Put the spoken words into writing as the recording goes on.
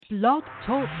Blog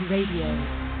Talk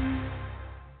Radio.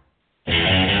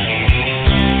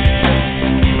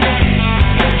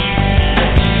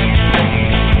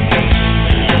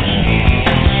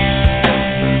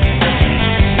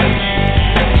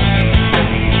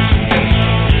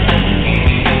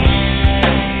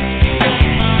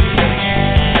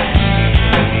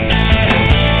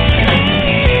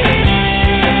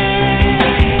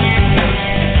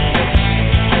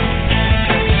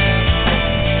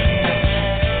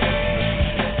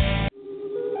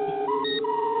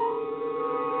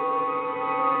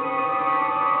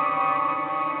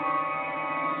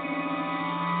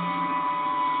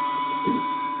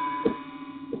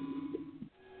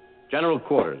 General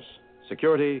Quarters.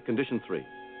 Security, Condition 3. GQ,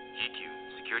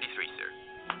 Security 3, sir.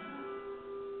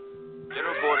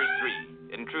 General Quarters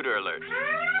 3, Intruder Alert.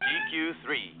 GQ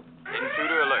 3,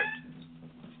 Intruder Alert.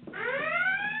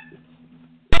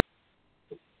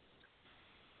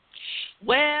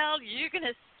 Well, you're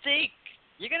gonna think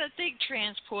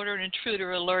transporter and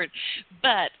intruder alert,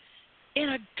 but in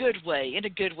a good way.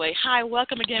 Hi,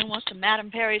 welcome again once to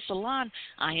Madam Perry Salon.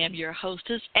 I am your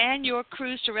hostess and your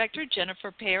cruise director,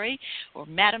 Jennifer Perry, or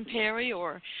Madam Perry,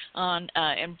 or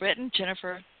in Britain,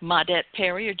 Jennifer Maudette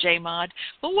Perry, or J-Mod,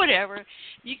 but whatever.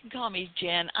 You can call me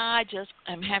Jen. I just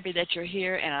am happy that you're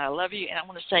here, and I love you. And I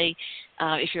want to say,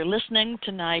 if you're listening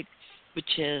tonight,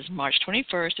 which is March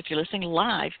 21st, if you're listening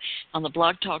live on the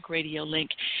Blog Talk Radio link,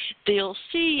 they'll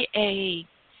see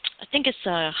I think it's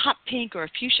a hot pink or a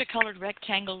fuchsia-colored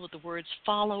rectangle with the words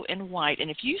follow in white. And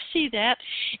if you see that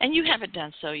and you haven't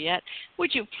done so yet,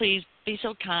 would you please be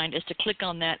so kind as to click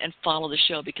on that and follow the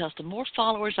show? Because the more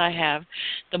followers I have,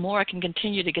 the more I can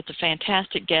continue to get the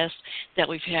fantastic guests that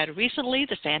we've had recently,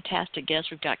 the fantastic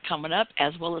guests we've got coming up,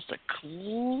 as well as the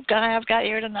cool guy I've got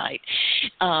here tonight.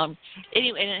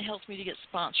 Anyway, and it helps me to get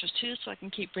sponsors, too, so I can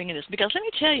keep bringing this. Because let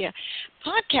me tell you,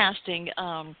 podcasting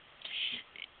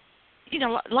you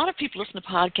know, a lot of people listen to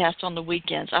podcasts on the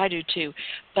weekends. I do too.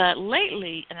 But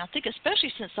lately, and I think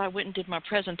especially since I went and did my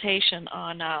presentation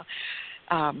on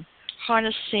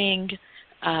harnessing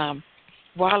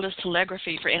wireless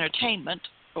telegraphy for entertainment,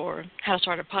 or how to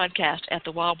start a podcast at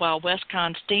the Wild Wild West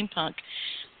Con Steamfunk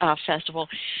Festival,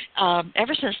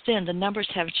 ever since then, the numbers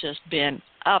have just been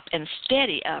up and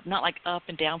steady up, not like up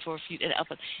and down for a few, and up.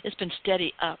 It's been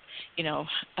steady up, you know,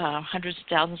 hundreds of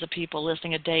thousands of people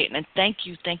listening a day. And thank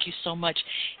you so much.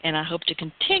 And I hope to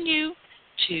continue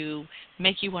to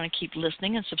make you want to keep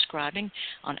listening and subscribing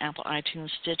on Apple, iTunes,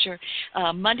 Stitcher.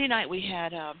 Monday night we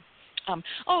had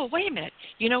oh, wait a minute.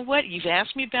 You know what? You've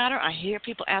asked me about her. I hear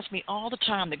people ask me all the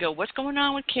time. They go, what's going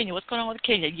on with Kenya? What's going on with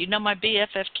Kenya? You know my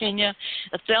BFF Kenya,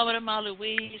 the Thelma to my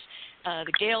Louise,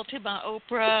 the Gail to my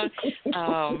Oprah,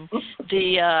 I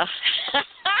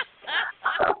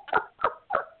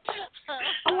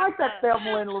like that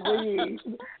Thelma and Louise.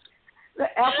 The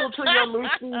apple to your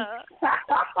Lucy.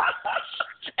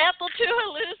 Apple to her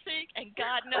Lucy, and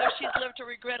God knows she's lived to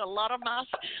regret a lot of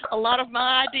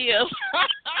my ideas.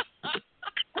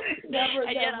 Never.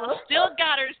 Yet I still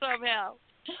got her somehow.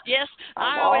 Yes,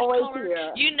 I always call her.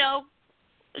 Here. You know,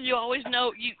 you always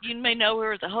know. You may know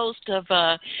her as the host of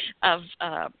the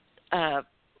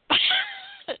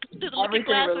Looking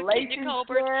Glass with Kenya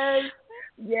Colbert.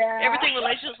 Yeah. Everything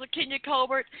Relationships with Kenya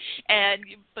Colbert,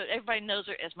 but everybody knows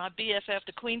her as my BFF,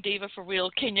 the Queen Diva for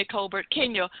real, Kenya Colbert.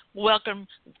 Kenya, welcome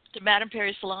to Madam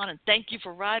Perry Salon, and thank you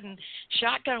for riding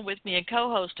shotgun with me and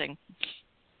co-hosting.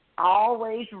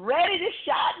 Always ready to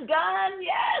shotgun.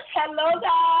 Yes. Hello,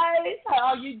 guys. How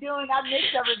are you doing? I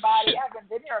missed everybody. I haven't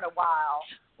been here in a while.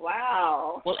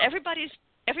 Wow. Well, everybody's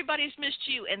missed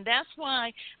you, and that's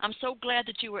why I'm so glad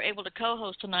that you were able to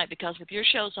co-host tonight, because with your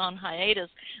shows on hiatus,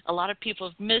 a lot of people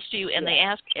have missed you, and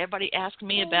everybody asked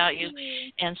me about you,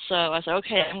 and so I said,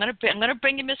 okay, I'm gonna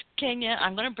bring you Miss Kenya.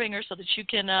 I'm gonna bring her so that you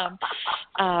can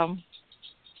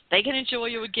they can enjoy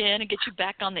you again and get you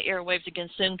back on the airwaves again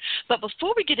soon. But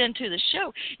before we get into the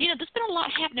show, you know, there's been a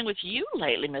lot happening with you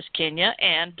lately, Miss Kenya,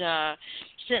 and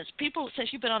since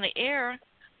you've been on the air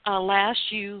last,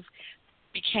 you've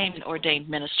became an ordained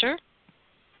minister.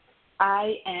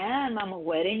 I am. I'm a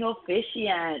wedding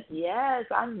officiant. Yes,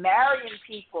 I'm marrying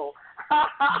people.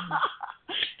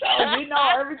 So, you know,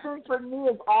 everything for me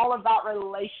is all about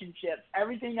relationships.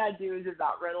 Everything I do is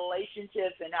about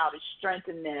relationships and how to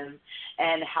strengthen them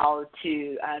and how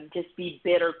to just be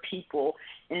better people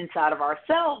inside of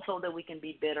ourselves so that we can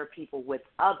be better people with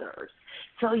others.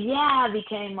 So, yeah, I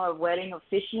became a wedding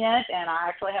officiant, and I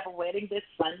actually have a wedding this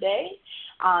Sunday.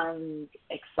 I'm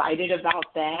excited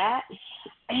about that.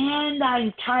 And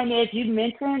I'm trying to, as you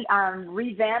mentioned,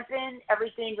 revamping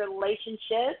everything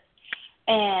relationships.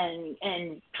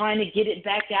 and trying to get it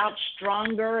back out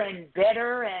stronger and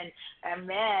better. And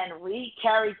man, we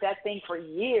carried that thing for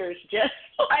years just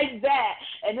like that.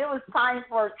 And it was time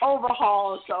for an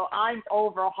overhaul, so I'm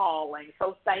overhauling.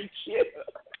 So thank you.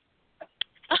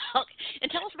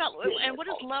 And tell us about, and what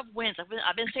is Love Wins?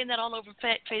 I've been seeing that all over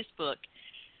Facebook.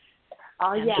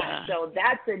 Oh yeah, so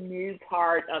that's a new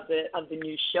part of the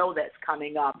new show that's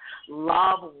coming up.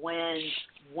 Love Wins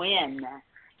Win.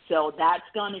 So that's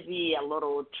going to be a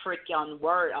little trick on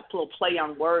word, a little play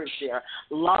on words there.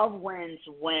 Love wins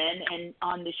win, and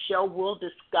on the show we'll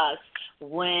discuss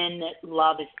when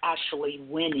love is actually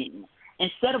winning.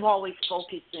 Instead of always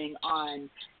focusing on,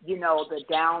 the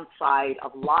downside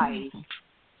of life.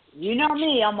 You know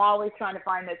me, I'm always trying to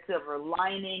find that silver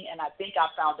lining, and I think I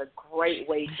found a great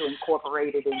way to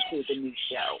incorporate it into the new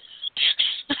show.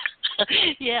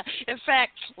 Yeah. In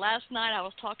fact, last night I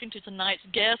was talking to tonight's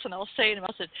guest, and I was saying to him,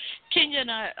 I said, Kenya and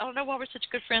I don't know why we're such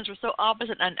good friends. We're so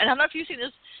opposite. And I don't know if you've seen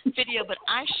this video, but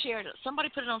I shared it. Somebody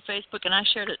put it on Facebook, and I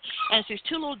shared it. And it's these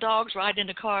two little dogs riding in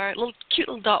the car, little cute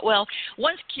little dog. Well,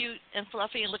 one's cute and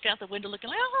fluffy and looking out the window, looking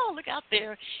like, oh, look out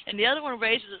there. And the other one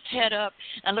raises its head up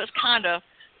and looks kind of,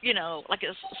 like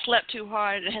it's slept too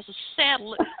hard. It has a sad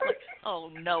look, like, oh,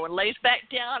 no, and lays back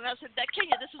down. And I said,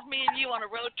 Kenya, this is me and you on a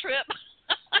road trip.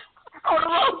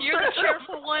 You're the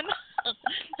cheerful one.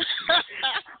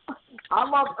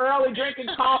 I'm up early drinking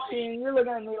coffee, and you're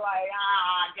looking at me like,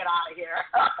 get out of here.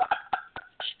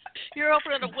 You're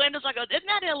opening the windows. I go, isn't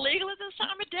that illegal at this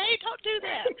time of day? Don't do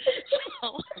that.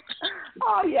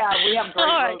 Oh, yeah, we have great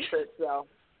road trips, so.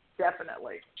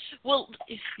 Definitely. Well,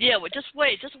 yeah. Well, just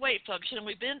wait, folks.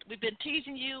 We've been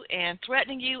teasing you and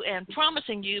threatening you and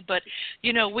promising you, but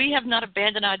we have not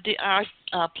abandoned our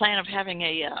plan of having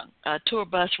a tour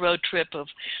bus road trip of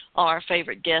our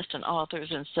favorite guests and authors.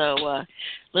 And so,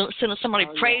 as soon as somebody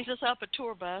praises up a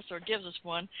tour bus or gives us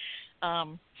one,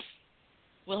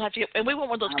 we'll have to. And we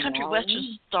want one of those country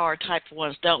western star type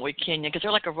ones, don't we, Kenya? Because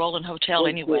they're like a rolling hotel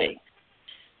anyway.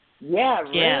 Yeah,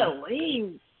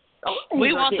 really. Oh,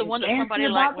 we want the one that somebody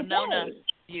like Winona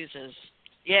uses.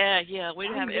 Yeah, we'd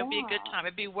have it'd be a good time.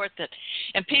 It'd be worth it.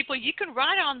 And people, you can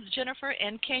ride on the Jennifer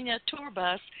and Kenya tour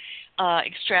bus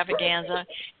extravaganza,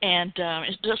 and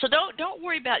so don't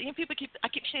worry about. I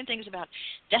keep saying things about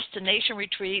destination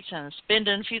retreats and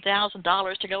spending a few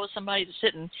 $1,000s to go with somebody to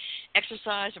sit and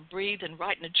exercise and breathe and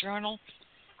write in a journal.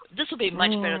 This will be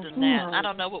much better than that. I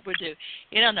don't know what we'll do.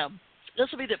 No. This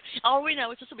will be all we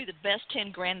know is this will be the best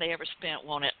 $10,000 they ever spent,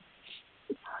 won't it?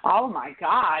 Oh my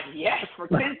God, yes! For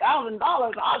 $10,000,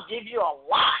 I'll give you a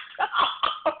lot.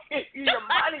 I'll give you your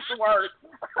money's worth.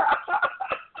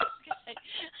 Okay.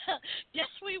 Yes,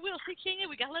 we will. See, Kenya,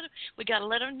 we gotta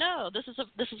let them know this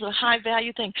is a high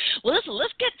value thing. Well, listen,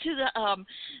 let's get to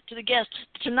the guest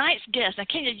tonight's guest. Now,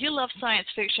 Kenya, you love science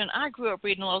fiction. I grew up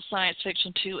reading a lot of science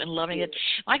fiction too and loving it.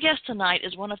 My guest tonight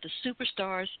is one of the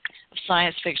superstars of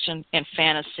science fiction and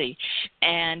fantasy,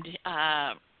 and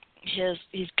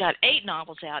he's got 8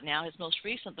 novels out now. His most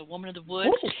recent, The Woman of the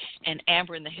Woods and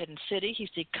Amber in the Hidden City.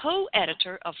 He's the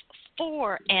co-editor of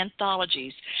 4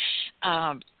 anthologies.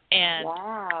 And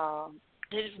wow.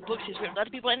 These books he's written with other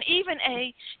people, and even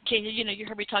Kenya, you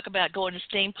heard me talk about going to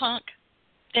Steamfunk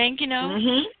thing,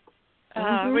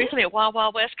 recently at Wild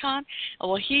Wild West Con.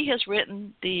 Well, he has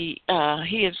written he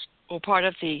is part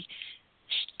of the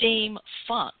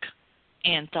Steamfunk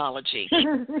anthology.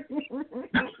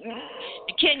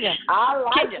 Kenya, I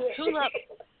like Kenya, it.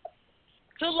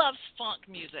 who loves funk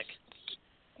music?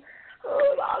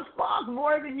 Who loves funk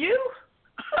more than you?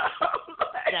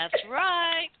 That's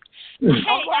right. Hey,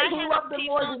 I have a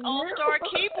P-Funk All-Star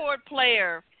keyboard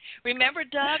player. Remember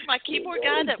Doug, my keyboard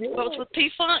guy that was with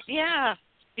P-Funk? Yeah.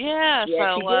 Yes,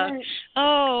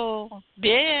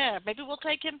 maybe we'll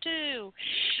take him too.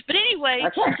 But anyway,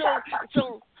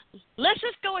 so let's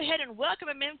just go ahead and welcome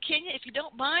him in, Kenya. If you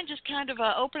don't mind, just kind of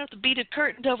open up the beaded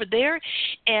curtains over there,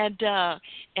 and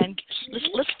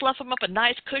let's fluff him up a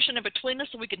nice cushion in between us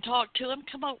so we can talk to him.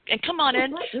 Come on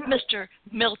in, Mr.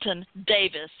 Milton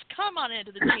Davis. Come on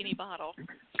into the genie bottle.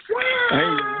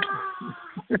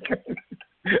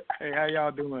 Hey, how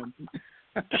y'all doing?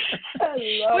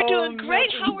 Hello, we're doing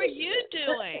great. How are you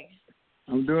doing?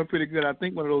 I'm doing pretty good. I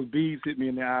think one of those bees hit me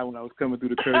in the eye when I was coming through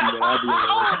the curtain. But I'll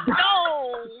be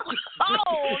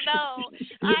Oh, no.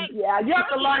 You have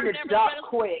to learn to duck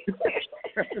quick.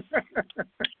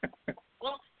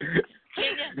 Well,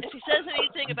 Kenya, if he says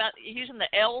anything about using the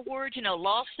L word,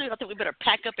 lawsuit, I think we better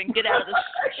pack up and get out of this.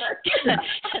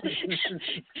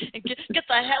 and get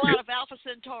the hell out of Alpha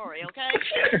Centauri, okay?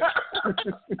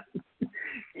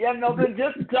 Yeah, Milton,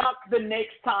 just duck the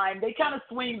next time. They kind of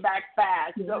swing back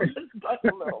fast, so just duck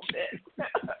a little bit.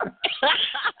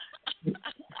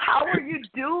 How are you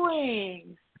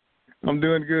doing? I'm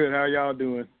doing good. How are y'all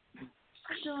doing?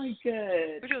 I'm doing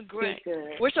good. We're doing great.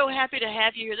 Good. We're so happy to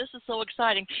have you here. This is so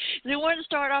exciting. We wanted to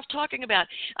start off talking about,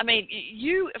 I mean,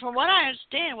 you, from what I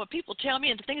understand, what people tell me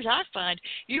and the things I find,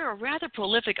 you're a rather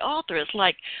prolific author. It's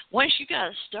like once you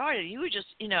got started, you were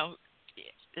just, you know,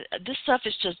 this stuff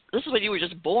is just, this is what you were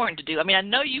just born to do. I mean, I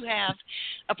know you have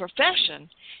a profession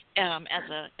as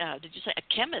a, did you say a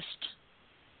chemist?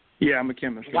 Yeah, I'm a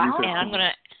chemist. Wow. And I'm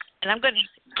gonna,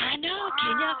 I know,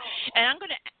 Kenya, and I'm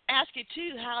gonna ask you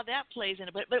too how that plays in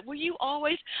it. But were you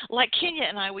always, like Kenya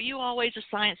and I, were you always a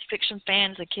science fiction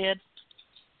fan as a kid?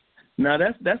 No,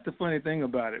 that's the funny thing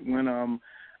about it. When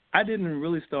I didn't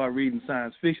really start reading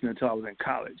science fiction until I was in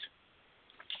college,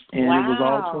 and wow.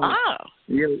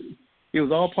 it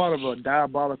was all part of a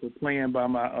diabolical plan by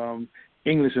my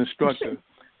English instructor.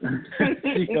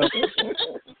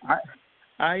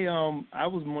 I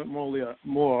was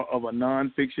more of a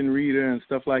nonfiction reader and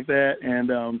stuff like that.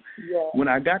 And when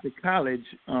I got to college,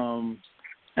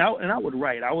 I would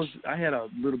write. I had a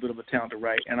little bit of a talent to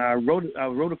write, and I wrote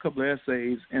a couple of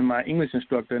essays. And my English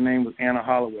instructor, her name was Anna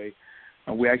Holloway.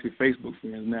 We're actually Facebook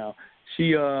friends now.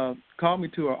 She called me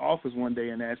to her office one day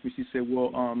and asked me. She said,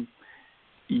 "Well,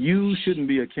 you shouldn't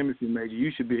be a chemistry major.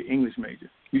 You should be an English major.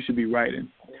 You should be writing."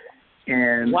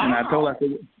 And I told her,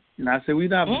 I said, we've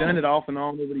done it off and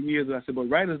on over the years. I said, but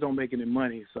writers don't make any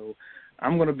money, so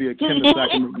I'm going to be a chemist. I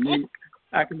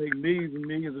can make millions and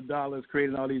millions of dollars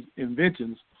creating all these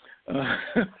inventions.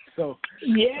 So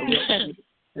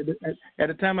at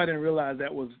the time, I didn't realize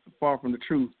that was far from the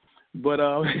truth. But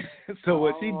so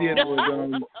what she did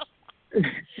was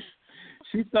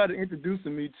she started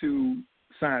introducing me to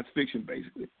science fiction,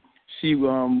 basically. She,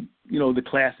 the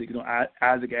classic,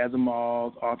 Isaac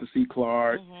Asimov, Arthur C.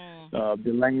 Clarke,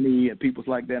 Delaney, and people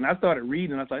like that. And I started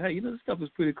reading, and I was like, hey, this stuff is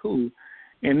pretty cool.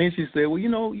 And then she said, well,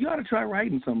 you ought to try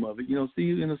writing some of it,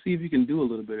 see if you can do a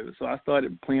little bit of it. So I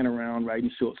started playing around, writing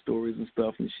short stories and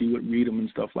stuff, and she would read them and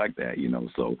stuff like that,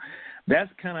 So that's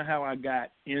kind of how I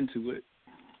got into it.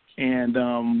 And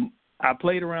I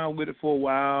played around with it for a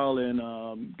while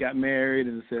and got married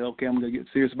and said, okay, I'm going to get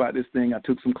serious about this thing. I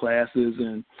took some classes,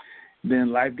 and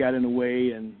then life got in the way,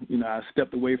 and, I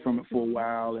stepped away from it for a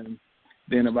while. And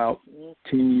then about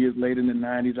 10 years later in the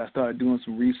 90s, I started doing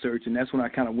some research, and that's when I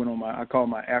kind of went on I call it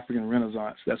my African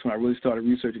Renaissance. That's when I really started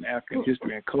researching African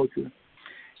history and culture.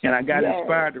 And I got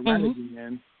inspired to write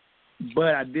again,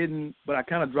 but I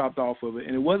kind of dropped off of it.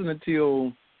 And it wasn't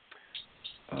until,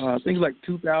 I think like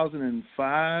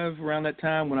 2005, around that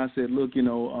time, when I said, look,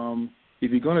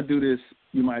 if you're going to do this,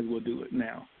 you might as well do it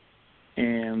now.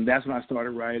 And that's when I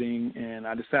started writing, and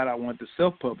I decided I wanted to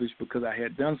self-publish because I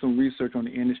had done some research on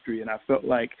the industry, and I felt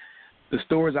like the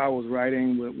stories I was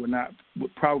writing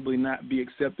would probably not be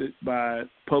accepted by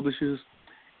publishers.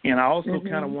 And I also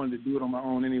kind of wanted to do it on my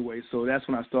own anyway, so that's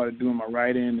when I started doing my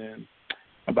writing, and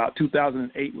about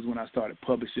 2008 was when I started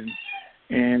publishing.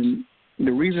 And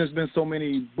the reason there's been so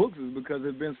many books is because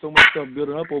there's been so much stuff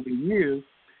building up over the years,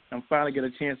 and finally get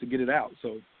a chance to get it out.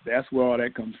 So that's where all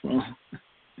that comes from.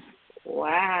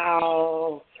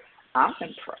 Wow, I'm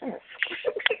impressed.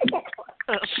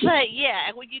 Well,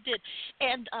 you did,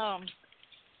 and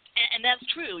that's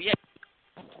true. Yeah.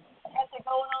 As it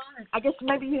going on, I guess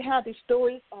maybe you have these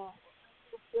stories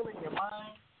still in your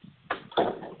mind.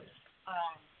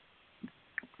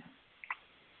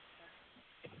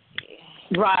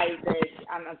 Right.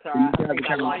 I'm sorry. I think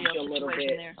I lost you a little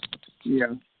bit. There.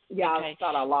 Yeah. Yeah, okay. I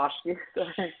thought I lost you.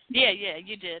 Yeah,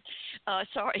 you did.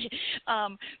 Sorry.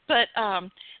 But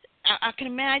I can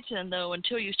imagine, though,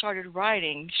 until you started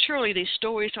writing, surely these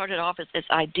stories started off as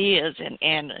ideas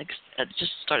and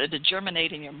just started to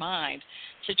germinate in your mind,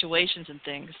 situations and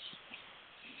things.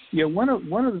 Yeah, one of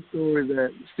the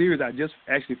series I just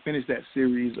actually finished that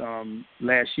series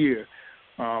last year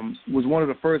was one of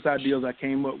the first ideas I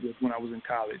came up with when I was in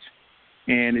college,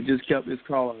 and it's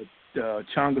called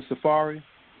Changa Safari.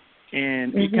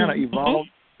 And it kind of evolved.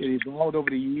 It evolved over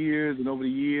the years,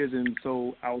 and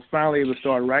so I was finally able to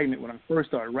start writing it when I first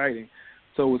started writing.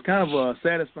 So it was kind of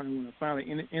satisfying when I finally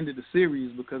ended the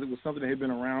series because it was something that had been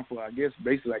around for, I guess,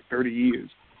 basically like 30 years.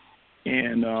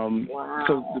 And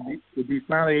so to be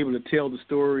finally able to tell the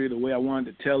story the way I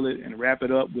wanted to tell it and wrap it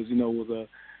up was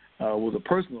a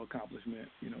personal accomplishment,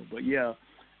 But yeah,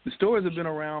 the stories have been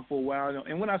around for a while.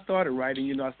 And when I started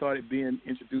writing, I started being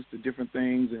introduced to different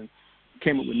things and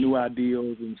came up with new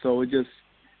ideals, and so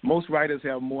most writers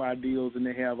have more ideals and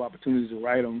they have opportunities to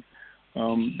write them.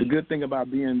 The good thing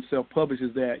about being self-published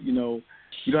is that,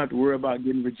 you don't have to worry about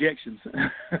getting rejections.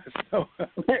 So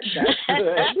That's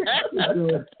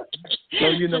good. so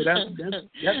you know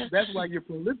that's why you're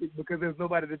prolific, because there's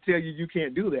nobody to tell you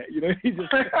can't do that. You know, you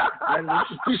just ready to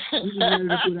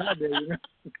put it out there. You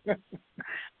know?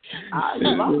 I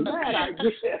love that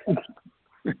idea.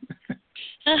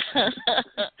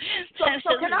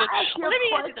 So can I ask you a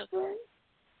question?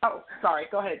 Oh, sorry.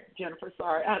 Go ahead, Jennifer.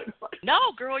 Sorry. No,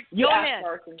 girl. You go ask ahead.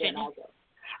 first, and then I'll go.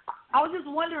 I was just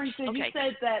wondering. So you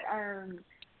said that,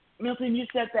 Milton. You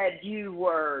said that you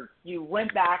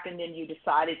went back and then you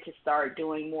decided to start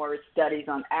doing more studies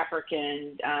on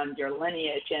African, your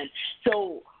lineage, and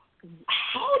so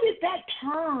how did that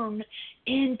turn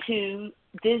into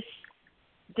this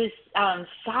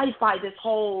sci-fi?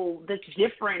 This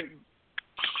different.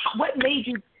 What made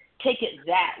you take it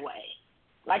that way?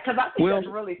 Like, because I think that's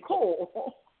really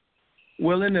cool.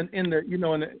 Well, in the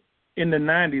in the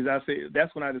 90s, I say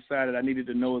that's when I decided I needed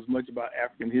to know as much about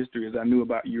African history as I knew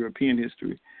about European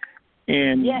history.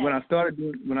 And when I started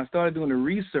doing the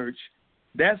research,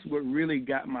 that's what really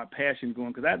got my passion going,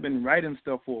 because I've been writing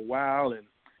stuff for a while and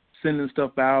sending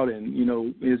stuff out. And, you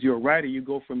know, as you're a writer, you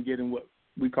go from getting what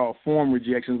we call form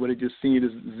rejections, where they just send you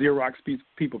this Xerox piece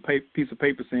of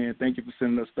paper saying, thank you for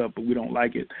sending us stuff, but we don't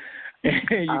like it. And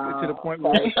you get to the point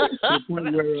where, to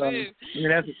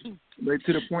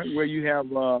the point where you have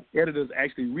editors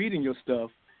actually reading your stuff,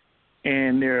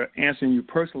 and they're answering you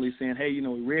personally, saying, hey, you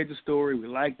know, we read your story, we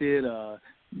liked it,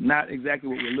 not exactly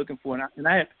what we're looking for. And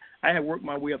I had worked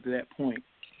my way up to that point.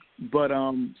 But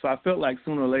so I felt like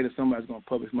sooner or later somebody's going to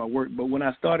publish my work. But when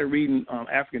I started reading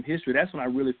African history, that's when I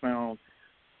really found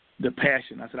the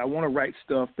passion. I said, I want to write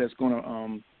stuff that's going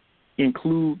to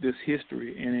include this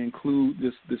history and include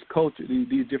this culture,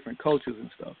 these different cultures and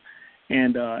stuff.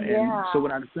 And so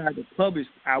when I decided to publish,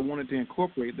 I wanted to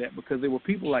incorporate that, because there were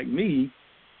people like me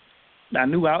that I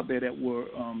knew out there that were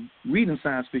reading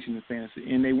science fiction and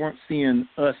fantasy, and they weren't seeing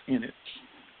us in it.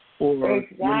 Or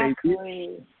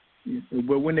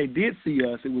when they did see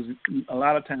us, it was a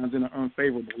lot of times in an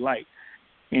unfavorable light.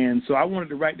 And so I wanted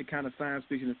to write the kind of science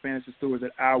fiction and fantasy stories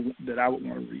that I would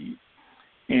want to read.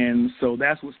 And so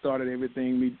that's what started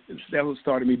everything. That what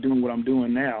started me doing what I'm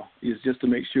doing now, is just to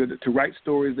make sure that to write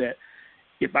stories that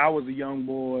if I was a young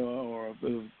boy or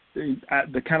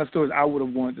the kind of stories I would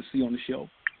have wanted to see on the show.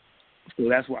 So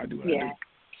that's why I do what I do.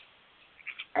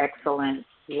 Excellent.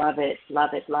 Love it,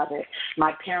 love it, love it.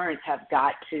 My parents have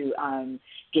got to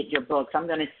get your books. I'm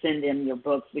going to send them your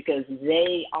books, because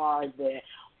they are the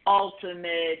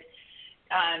ultimate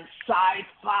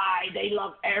sci-fi. They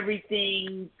love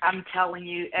everything. I'm telling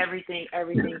you, everything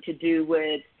to do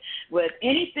with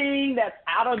anything that's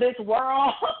out of this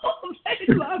world.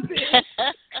 They love it.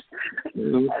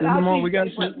 Come on, we got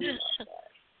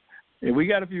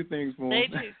a few things for them. They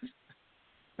do.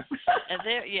 And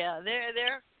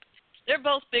they're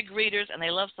both big readers, and they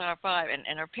love sci-fi,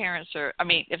 and their parents are. I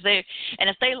mean, if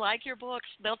they like your books,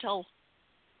 they'll tell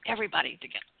everybody to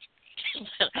get.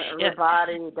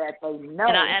 Everybody that they know.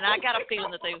 And I got a feeling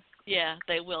that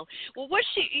they will. Well, what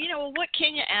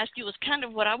Kenya asked you was kind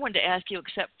of what I wanted to ask you,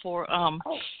 except for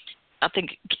I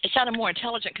think it sounded more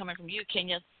intelligent coming from you,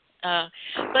 Kenya.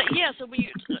 But yeah, so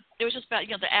it was just about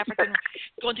the African,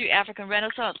 going through African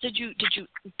Renaissance. Did you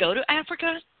go to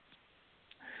Africa?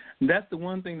 That's the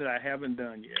one thing that I haven't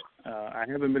done yet. I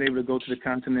haven't been able to go to the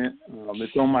continent.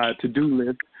 It's on my to-do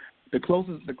list. The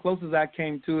closest I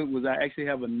came to it was I actually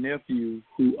have a nephew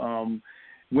who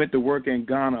went to work in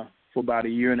Ghana for about a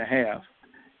year and a half,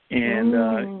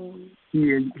 and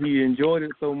he enjoyed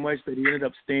it so much that he ended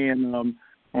up staying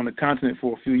on the continent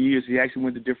for a few years. He actually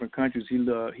went to different countries. He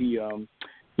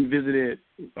visited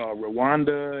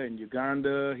Rwanda and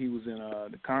Uganda. He was in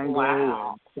the Congo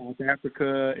and South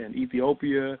Africa and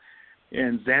Ethiopia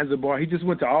and Zanzibar. He just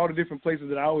went to all the different places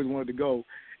that I always wanted to go.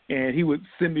 And he would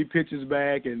send me pictures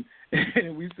back, and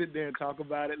we sit there and talk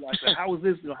about it. Like, how was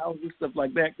this? How was this, stuff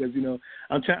like that? Because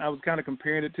I was kind of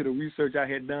comparing it to the research I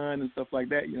had done and stuff like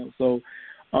that. So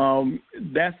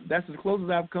that's as close as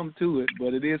I've come to it.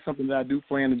 But it is something that I do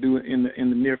plan to do in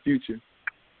the near future,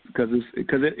 because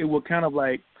it will kind of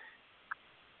like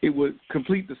it would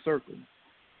complete the circle.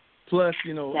 Plus,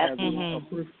 as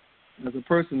a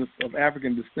person of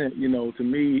African descent, to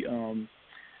me.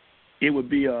 It would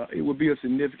be a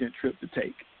significant trip to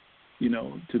take,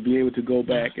 to be able to go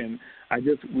back. And I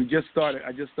just started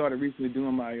recently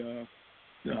doing my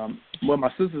my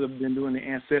sisters have been doing the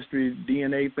ancestry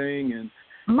DNA thing, and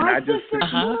my and I just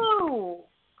sister too.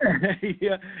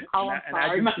 Yeah. Oh, I'm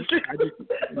sorry.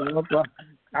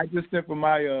 I just sent for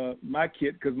my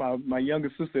kid, because my younger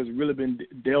sister has really been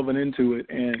delving into it,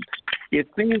 and It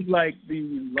seems like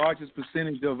the largest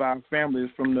percentage of our family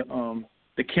is from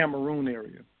the Cameroon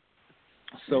area.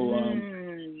 So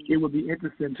it would be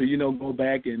interesting to go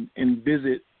back and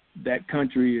visit that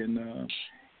country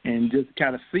and just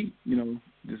kind of see,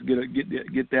 just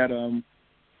get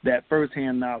that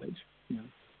firsthand knowledge.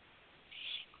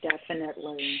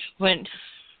 Definitely.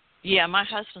 My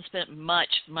husband spent much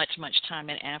time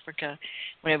in Africa.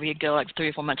 Whenever he'd go, like 3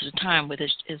 or 4 months at a time with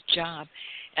his job,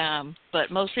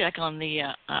 but mostly like on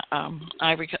the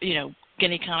Ivory,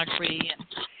 Guinea Conakry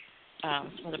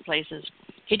and some other places.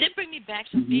 He did bring me back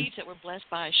some beads that were blessed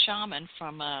by a shaman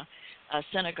from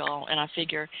Senegal, and I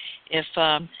figure if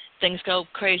things go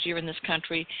crazier in this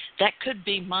country, that could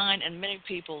be mine and many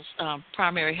people's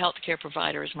primary health care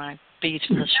provider is my beads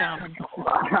from the shaman.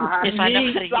 If I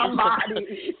know how to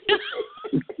use them.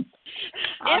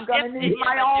 I'm going to need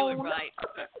my own. Do it right.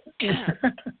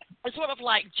 It's sort of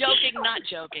like joking, not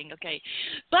joking, okay?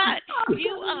 But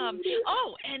you,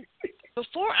 and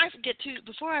before I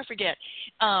forget,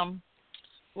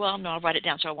 well, no, I'll write it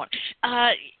down so I won't.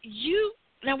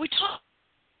 Now we talk,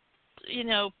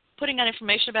 putting out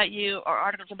information about you or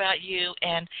articles about you,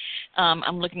 and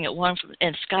I'm looking at one from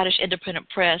in Scottish Independent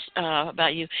Press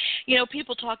about you.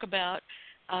 People talk about,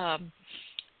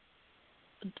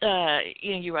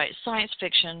 you write science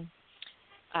fiction,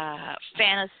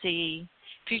 fantasy,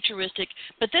 futuristic,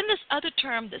 but then this other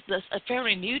term, this a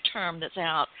fairly new term that's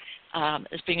out,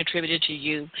 is being attributed to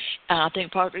you, I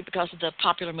think partly because of the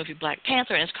popular movie Black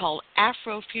Panther, and it's called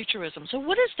afro-futurism. So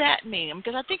what does that mean?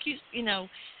 Because I think you didn't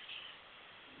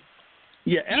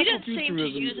seem to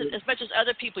use it as much as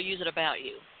other people use it about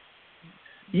you.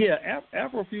 Yeah,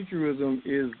 afro-futurism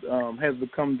has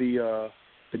become the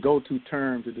go-to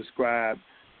term to describe,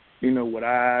 what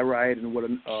I write and what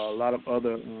a lot of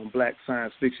other black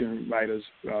science fiction writers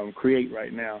create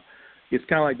right now. It's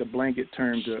kind of like the blanket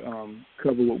term to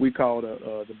cover what we call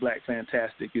the black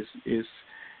fantastic. It's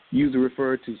used to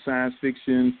refer to science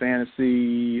fiction,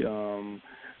 fantasy,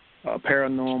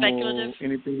 paranormal, speculative.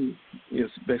 Anything.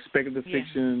 Speculative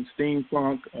fiction,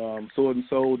 steampunk, sword and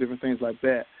soul, different things like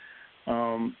that.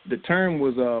 The term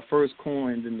was first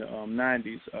coined in the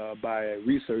 90s by a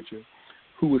researcher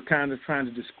who was kind of trying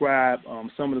to describe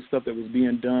some of the stuff that was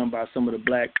being done by some of the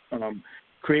black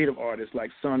creative artists like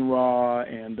Sun Ra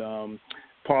and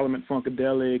Parliament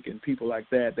Funkadelic and people like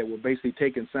that were basically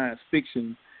taking science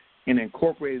fiction and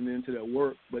incorporating it into their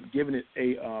work, but giving it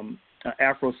a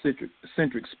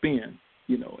Afrocentric spin,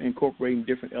 incorporating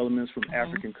different elements from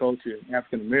African culture and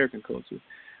African American culture.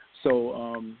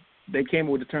 So they came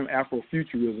up with the term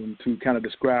Afrofuturism to kind of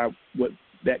describe what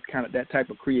that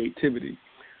type of creativity.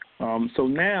 So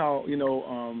now,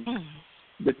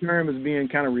 the term is being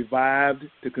kind of revived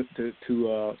to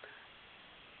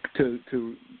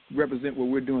represent what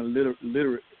we're doing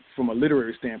from a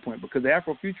literary standpoint, because the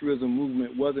Afrofuturism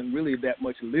movement wasn't really that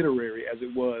much literary as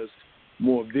it was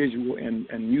more visual and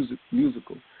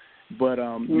musical. But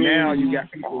now you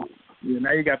got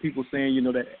people saying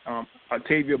that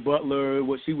Octavia Butler,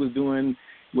 what she was doing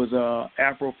was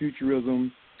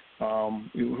Afrofuturism.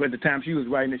 At the time she was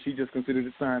writing it, she just considered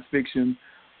it science fiction.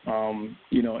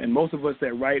 And most of us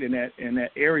that write in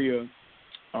that area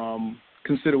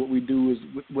consider what we do as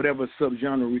whatever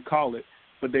subgenre we call it.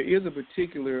 But there is a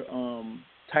particular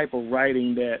type of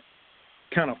writing that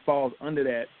kind of falls under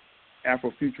that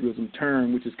Afrofuturism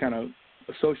term, which is kind of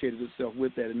associated itself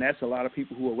with that. And that's a lot of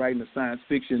people who are writing the science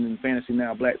fiction and fantasy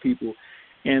now, black people,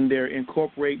 and they're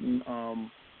incorporating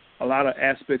a lot of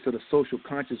aspects of the social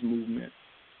conscious movement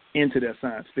into their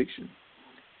science fiction.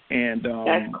 And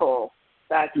that's cool.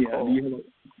 That's cool.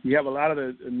 You have a lot of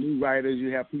the new writers.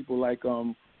 You have people like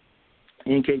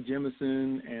N.K.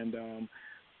 Jemisin and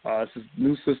this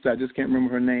new sister. I just can't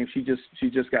remember her name. She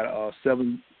just got a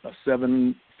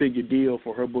seven-figure deal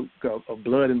for her book of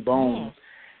Blood and Bone.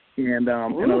 And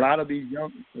a lot of these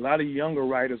younger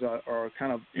writers are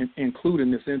kind of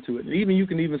including this into it. And you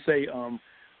can even say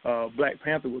Black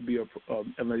Panther would be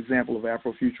an example of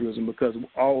Afrofuturism, because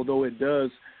although it does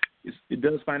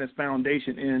find its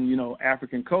foundation in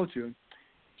African culture,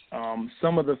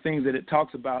 some of the things that it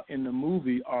talks about in the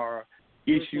movie are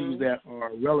issues that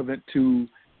are relevant to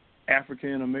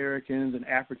African Americans and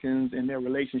Africans and their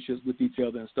relationships with each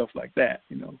other and stuff like that.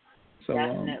 So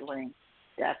definitely.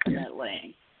 Yeah.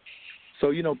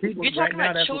 So people. You're talking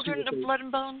about Children of Blood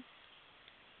and Bone?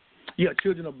 Yeah,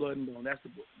 Children of Blood and Bone. That's the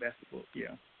book.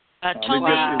 Yeah.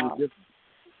 Tony.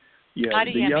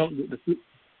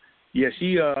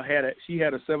 She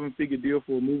had a seven-figure deal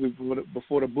for a movie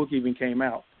before the book even came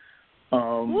out.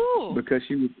 Because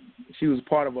she she was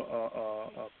part of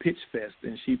a pitch fest,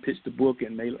 and she pitched the book,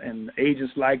 and the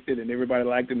agents liked it, and everybody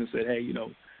liked it, and said, hey,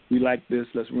 we like this,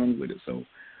 let's run with it. So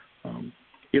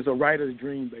it's a writer's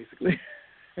dream, basically.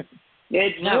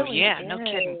 No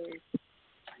kidding.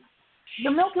 So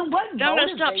Milton, what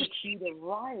motivates you to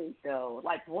write, though?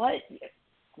 Like, what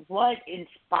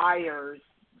inspires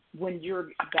when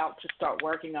you're about to start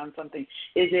working on something?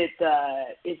 Is it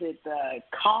the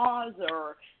cause,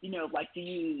 or like, do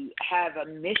you have a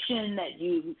mission that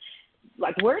you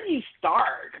like? Where do you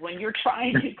start when you're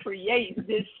trying to create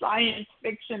this science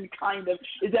fiction kind of?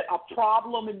 Is it a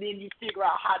problem and then you figure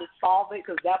out how to solve it?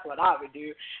 Because that's what I would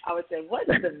do. I would say, what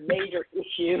is the major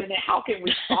issue, and then how can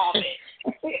we solve it?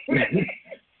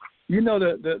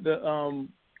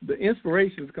 The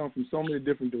inspirations come from so many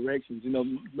different directions.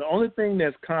 The only thing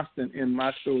that's constant in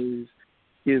my stories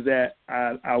is that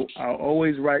I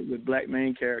always write with black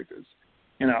main characters,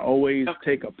 and I always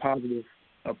take a positive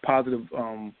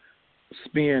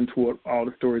spin toward all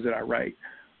the stories that I write.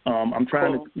 I'm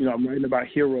trying to, I'm writing about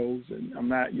heroes, and I'm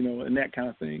not, and that kind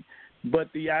of thing.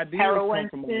 But the idea heroines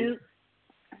come from too.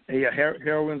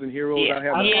 Heroines and heroes. Yeah. I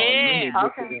have.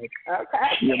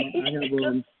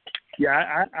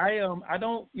 I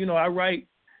don't. I write.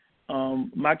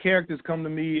 My characters come to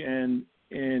me, and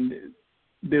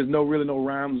there's no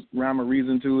rhyme or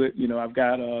reason to it. I've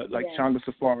got Changa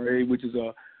Safari, which is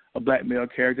a black male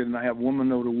character, and I have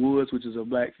Woman of the Woods, which is a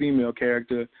black female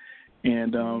character,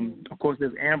 and of course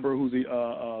there's Amber, who's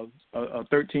a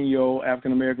 13-year-old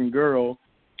African American girl.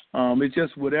 It's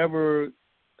just however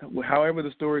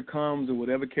the story comes, or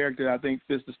whatever character I think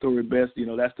fits the story best.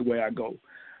 That's the way I go.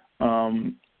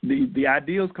 The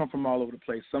ideas come from all over the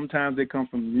place. Sometimes they come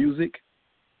from music.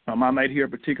 I might hear a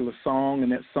particular song,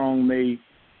 and that song may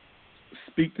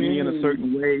speak to me in a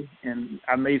certain way, and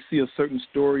I may see a certain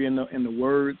story in the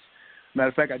words. Matter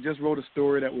of fact, I just wrote a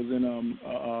story that was in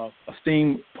a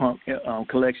Steamfunk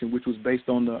collection, which was based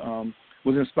on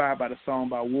was inspired by the song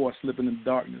by War, "Slipping in the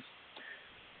Darkness."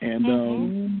 And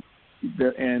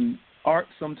and art.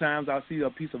 Sometimes I'll see a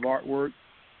piece of artwork,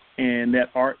 and that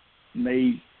art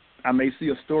I may see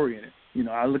a story in it.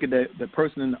 I look at the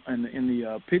person in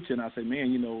the picture, and I say,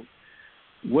 man,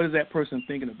 what is that person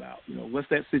thinking about? What's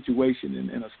that situation?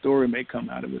 And a story may come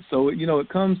out of it. So, it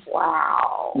comes.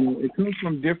 Wow. It comes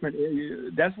from different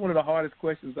areas. That's one of the hardest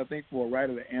questions, I think, for a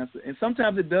writer to answer. And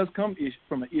sometimes it does come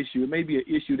from an issue. It may be an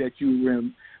issue that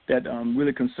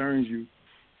really concerns you,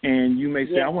 and you may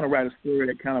say, I want to write a story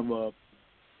that kind of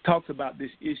talks about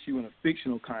this issue in a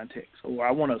fictional context, or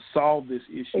I want to solve this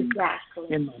issue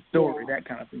in my story, that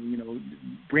kind of thing.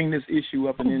 Bring this issue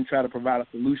up and then try to provide a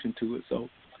solution to it. So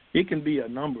it can be a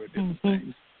number of different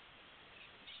things.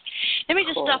 Let me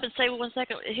just stop and say 1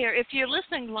 second here. If you're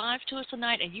listening live to us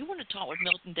tonight and you want to talk with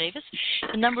Milton Davis,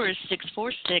 the number is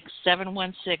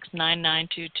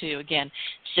 646-716-9922. Again,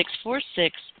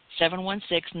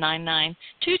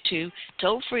 646-716-9922,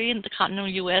 toll free in the continental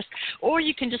U.S., or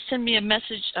you can just send me a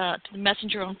message to the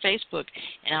messenger on Facebook,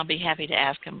 and I'll be happy to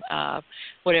ask him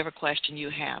whatever question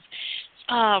you have.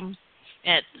 And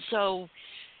so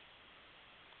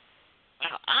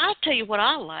I'll tell you what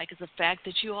I like is the fact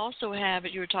that you also have,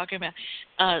 you were talking about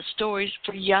stories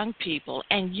for young people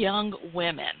and young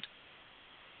women,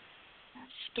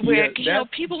 where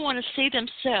people want to see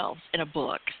themselves in a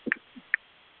book.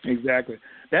 Exactly.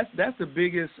 That's the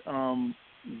biggest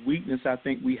weakness I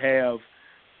think we have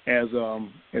as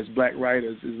black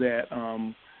writers, is that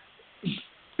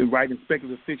writing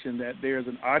speculative fiction, that there's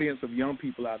an audience of young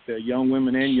people out there, young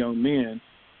women and young men,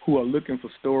 who are looking for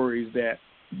stories that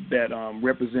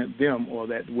represent them, or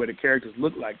that where the characters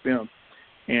look like them.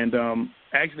 And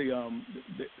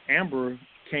Amber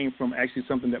came from actually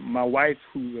something that my wife,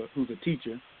 who's a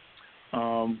teacher,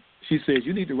 she says,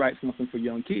 you need to write something for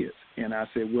young kids. And I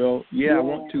said, well, I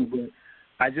want to, but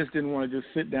I just didn't want to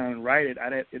just sit down and write it.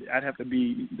 There'd have to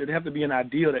be an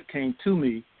idea that came to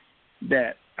me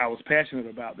that I was passionate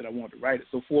about, that I wanted to write it.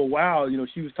 So for a while,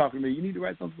 she was talking to me, you need to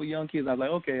write something for young kids. I was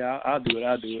like, okay, I'll do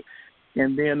it.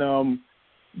 And then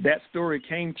that story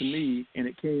came to me, and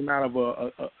it came out of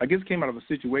a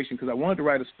situation, because I wanted to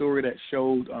write a story that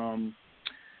showed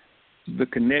the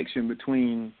connection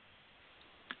between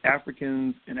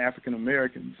Africans and African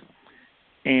Americans,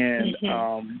 and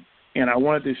I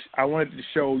wanted to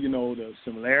show the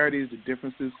similarities, the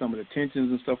differences, some of the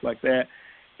tensions and stuff like that,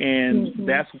 and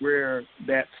that's where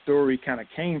that story kind of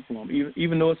came from.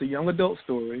 Even though it's a young adult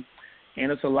story,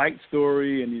 and it's a light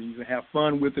story, and you can have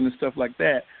fun with it and stuff like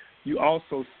that, you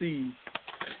also see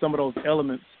some of those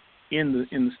elements in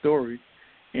the story,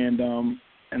 and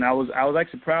I was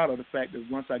actually proud of the fact that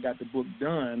once I got the book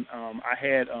done, I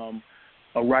had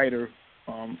a writer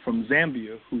from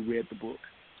Zambia who read the book,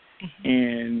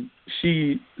 and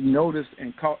she noticed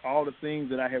and caught all the things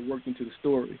that I had worked into the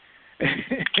story,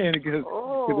 and because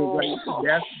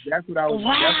that's what I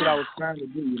was trying to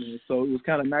do, So it was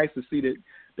kind of nice to see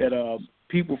that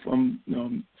people from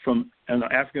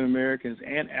African Americans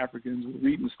and Africans were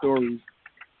reading stories,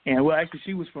 and actually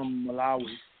she was from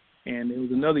Malawi, and there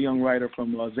was another young writer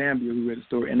from Zambia who read the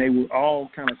story, and they were all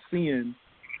kind of seeing,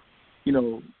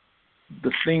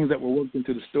 the things that were worked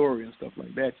into the story and stuff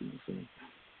like that, So.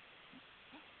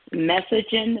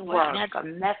 Message in the work, a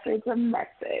message.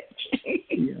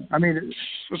 Yeah, I mean,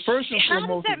 first and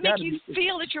foremost, how does that make you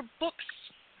feel that your books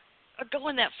are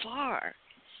going that far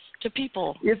to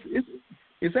people?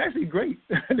 It's actually great.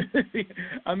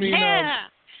 I mean,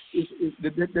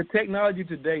 the technology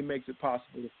today makes it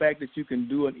possible. The fact that you can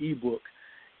do an ebook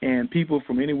and people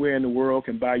from anywhere in the world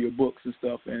can buy your books and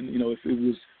stuff. And if it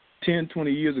was 10,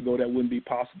 20 years ago, that wouldn't be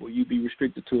possible. You'd be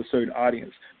restricted to a certain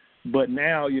audience. But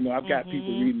now, I've got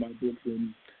people reading my books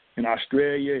in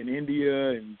Australia, in India,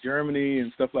 in Germany,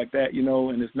 and stuff like that,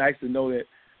 and it's nice to know that,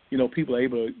 people are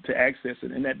able to access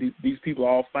it, and that these people are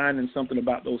all finding something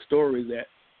about those stories that,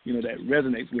 that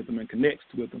resonates with them and connects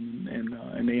with them,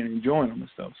 and they're enjoying them and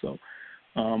stuff. So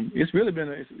it's really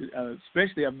been,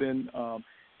 especially I've been,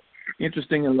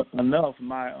 interesting enough,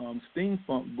 my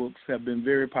Steamfunk books have been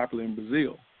very popular in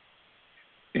Brazil.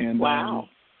 And wow.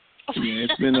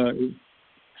 It's been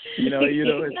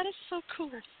that is so cool.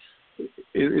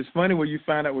 It's funny when you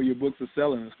find out where your books are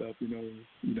selling and stuff.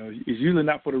 It's usually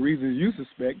not for the reasons you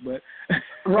suspect, but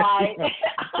right.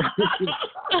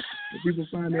 People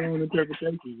find their own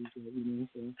interpretations and stuff.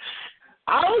 So.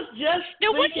 I was just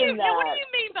thinking what do you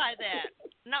mean by that?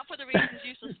 Not for the reasons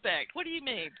you suspect. What do you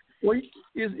mean? Well,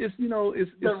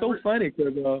 it's so funny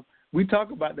because we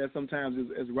talk about that sometimes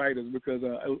as writers because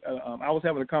I was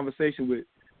having a conversation with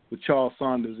Charles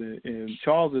Saunders, and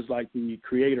Charles is like the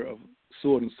creator of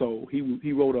Sword and Soul. He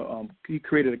wrote he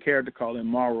created a character called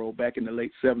Imaro back in the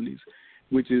late 70s,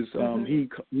 which is he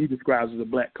describes as a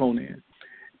Black Conan,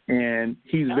 and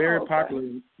he's very popular.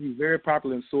 He's very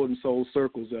popular in Sword and Soul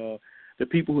circles. The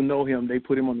people who know him, they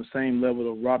put him on the same level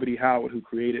of Robert E. Howard, who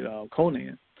created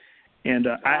Conan. And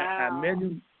I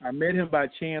met him by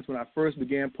chance when I first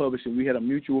began publishing. We had a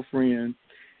mutual friend,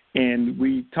 and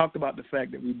we talked about the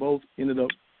fact that we both ended up,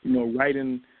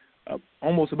 writing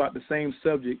almost about the same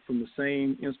subject from the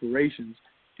same inspirations.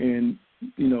 And,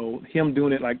 him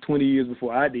doing it like 20 years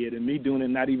before I did, and me doing it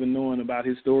not even knowing about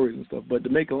his stories and stuff. But to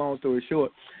make a long story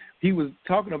short, he was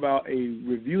talking about a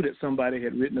review that somebody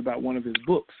had written about one of his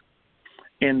books.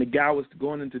 And the guy was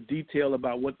going into detail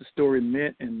about what the story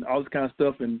meant and all this kind of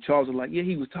stuff. And Charles was like, yeah,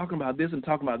 he was talking about this and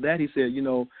talking about that. He said,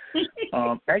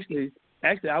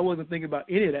 actually, I wasn't thinking about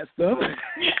any of that stuff.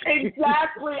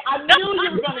 Exactly. I knew you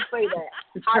were going to say that.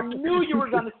 I knew you were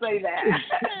going to say that.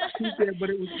 He said, but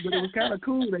it was kind of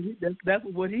cool that that's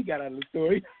what he got out of the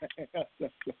story.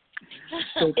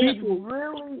 So people, it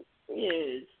really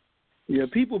is. Yeah,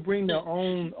 people bring their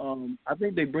own. I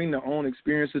think they bring their own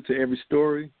experiences to every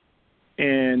story.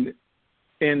 And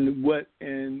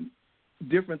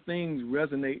different things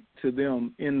resonate to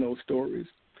them in those stories,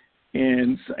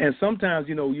 and sometimes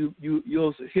you'll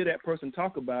hear that person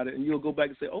talk about it, and you'll go back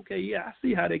and say, okay, yeah, I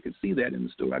see how they could see that in the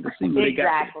story. I can see where they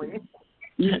got that.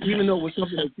 Even though it was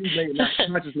something that you may not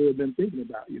consciously have been thinking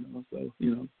about, So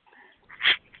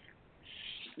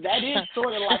that is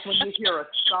sort of like when you hear a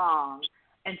song.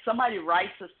 And somebody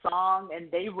writes a song and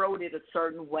they wrote it a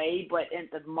certain way, but in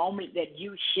the moment that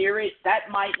you hear it,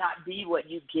 that might not be what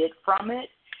you get from it.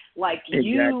 Like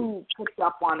you picked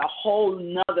up on a whole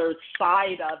nother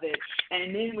side of it.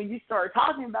 And then when you start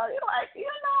talking about it, you're like,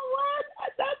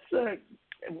 what?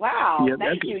 That's wow. Yeah,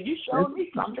 thank you. You showed me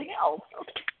something else.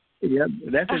 Yeah,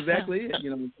 that's exactly it.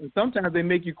 And sometimes they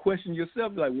make you question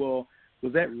yourself, like, well,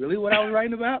 was that really what I was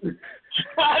writing about? Was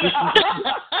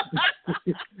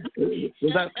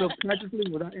I subconsciously,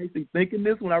 was I actually thinking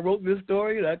this when I wrote this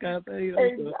story? That kind of thing.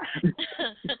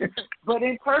 But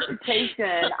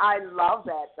interpretation, I love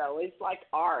that though. It's like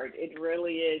art. It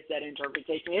really is that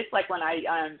interpretation. It's like when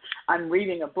I'm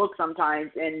reading a book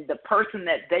sometimes, and the person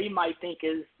that they might think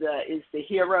is the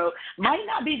hero might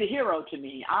not be the hero to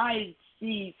me. I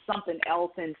see something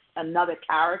else in another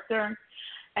character,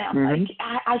 and I'm like,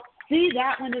 I see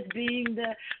that one as being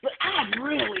but I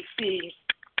really see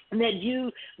that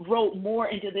you wrote more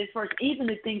into this person, even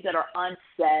the things that are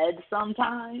unsaid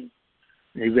sometimes.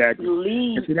 Exactly.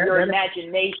 Leave your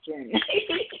imagination.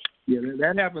 Yeah,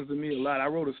 that happens to me a lot. I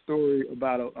wrote a story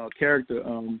about a character,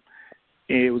 and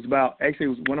it was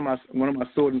one of my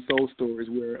Sword and Soul stories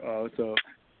where it's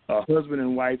a husband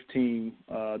and wife team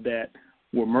that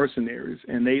were mercenaries,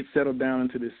 and they settled down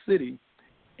into this city.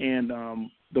 And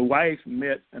the wife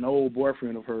met an old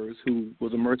boyfriend of hers who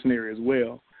was a mercenary as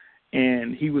well.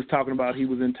 And he was talking about he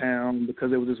was in town because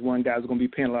there was this one guy who was going to be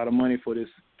paying a lot of money for this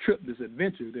trip, this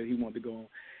adventure that he wanted to go on.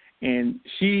 And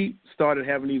she started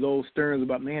having these old sterns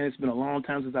about, man, it's been a long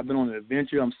time since I've been on an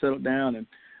adventure. I'm settled down. And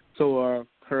so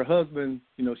her husband,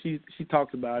 you know, she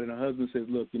talks about it, and her husband says,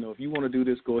 look, you know, if you want to do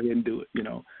this, go ahead and do it. You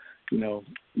know,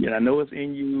 I know it's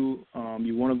in you.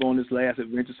 You want to go on this last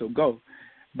adventure, so go.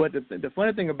 But the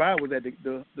funny thing about it was that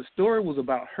the story was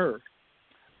about her.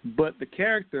 But the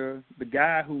character, the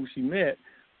guy who she met,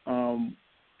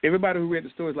 everybody who read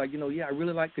the story is like, you know, yeah, I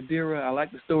really like Kadira. I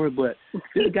like the story, but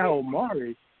this guy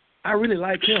Omari, I really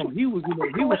like him. He was, you know,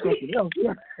 he was something else.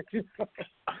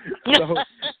 So,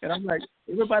 and I'm like,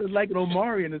 everybody's liking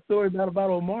Omari, and the story's not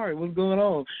about Omari. What's going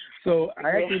on? So I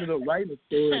actually ended up writing a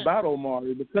story about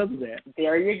Omari because of that.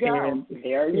 There you go. And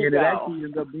it actually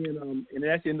ended up being, and it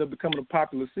actually ended up becoming a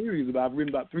popular series. I've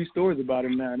written about 3 stories about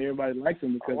him now, and everybody likes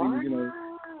him because he was,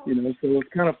 you know. So it's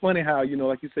kind of funny how, you know,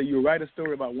 like you say, you write a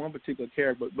story about one particular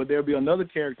character, but there'll be another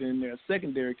character in there, a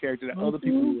secondary character that other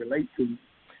people will relate to.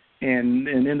 And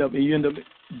you end up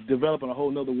developing a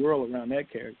whole other world around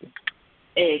that character.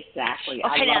 Exactly.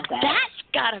 Okay, I love now that's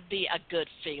got to be a good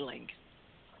feeling.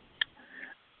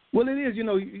 Well, it is. You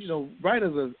know,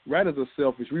 writers are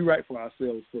selfish. We write for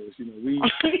ourselves first. You know,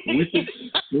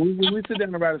 when we sit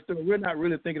down and write a story, we're not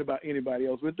really thinking about anybody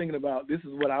else. We're thinking about, this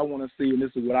is what I want to see, and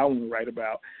this is what I want to write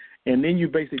about. And then you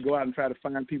basically go out and try to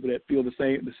find people that feel the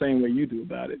same way you do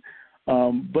about it.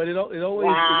 But it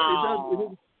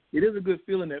always it is a good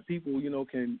feeling that people, you know,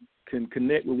 can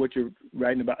connect with what you're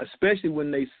writing about, especially when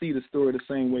they see the story the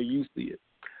same way you see it.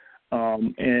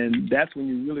 And that's when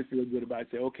you really feel good about it.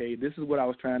 Say, okay, this is what I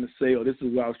was trying to say, or this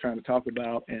is what I was trying to talk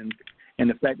about, and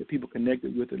the fact that people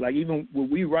connected with it. Like, even when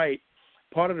we write,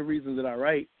 part of the reason that I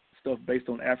write stuff based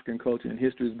on African culture and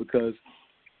history is because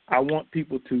I want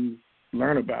people to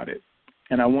learn about it,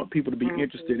 and I want people to be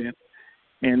interested in it.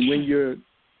 And when you're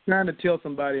trying to tell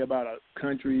somebody about a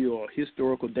country or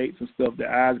historical dates and stuff,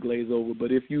 their eyes glaze over.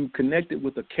 But if you connect it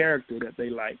with a character that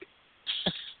they like,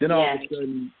 then all of a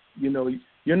sudden, you know,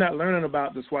 you're not learning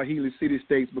about the Swahili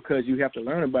city-states because you have to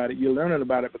learn about it. You're learning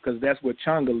about it because that's where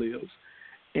Changa lives.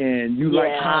 And you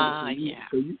like Changa.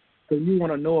 So you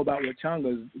want to know about what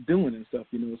Changa is doing and stuff,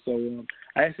 you know. So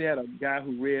I actually had a guy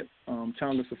who read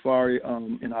Changa Safari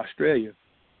in Australia.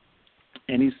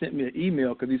 And he sent me an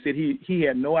email because he said he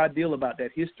had no idea about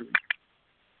that history,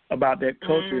 about that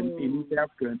culture in East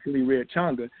Africa until he read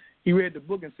Changa. He read the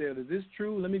book and said, is this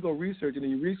true? Let me go research it.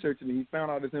 And he researched it, and he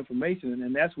found all this information.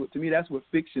 And that's what, to me, that's what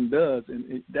fiction does,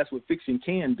 and that's what fiction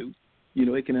can do. You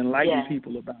know, it can enlighten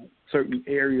people about certain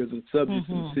areas and subjects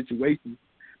and situations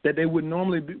that they would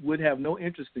normally would have no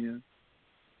interest in.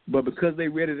 But because they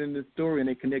read it in this story and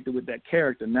they connected with that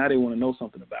character, now they want to know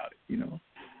something about it, you know.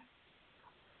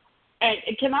 And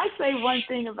can I say one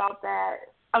thing about that?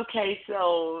 Okay,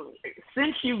 so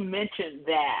since you mentioned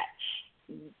that,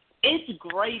 it's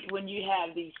great when you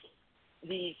have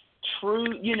these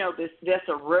true, you know, that's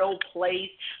a real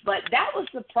place. But that was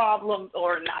the problem,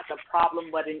 or not the problem,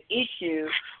 but an issue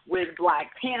with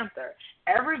Black Panther.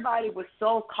 Everybody was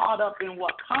so caught up in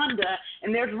Wakanda,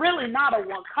 and there's really not a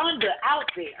Wakanda out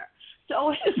there.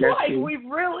 So it's we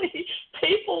really,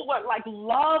 people were like,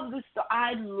 love this.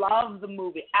 I love the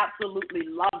movie, absolutely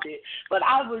loved it. But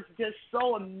I was just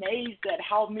so amazed at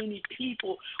how many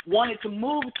people wanted to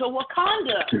move to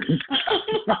Wakanda. It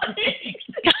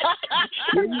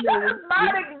does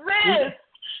not exist.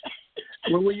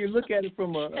 Well, when you look at it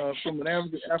from an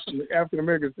African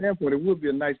American standpoint, it would be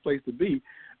a nice place to be.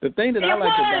 The thing that I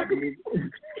liked about the movie,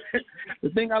 the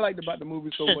thing I liked about the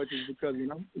movie so much is because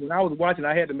when I was watching,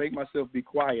 I had to make myself be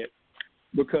quiet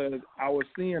because I was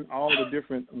seeing all the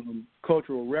different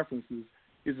cultural references.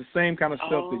 It's the same kind of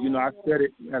stuff that, you know, I said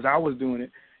it as I was doing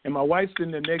it. And my wife's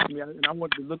sitting there next to me, and I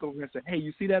wanted to look over and say, hey,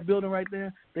 you see that building right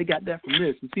there? They got that from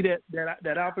this. You see that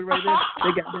outfit right there?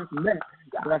 They got that from that.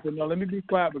 But I said, no, let me be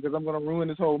quiet because I'm going to ruin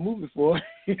this whole movie for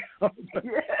you.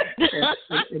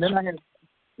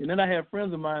 And then I had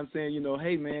friends of mine saying, you know,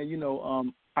 hey, man, you know,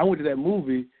 I went to that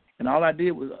movie, and all I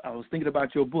did was I was thinking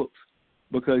about your books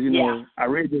because, you know, I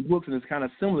read your books, and it's kind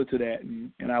of similar to that.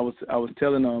 And I was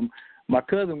telling one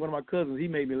of my cousins, he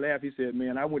made me laugh. He said,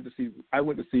 man, I went to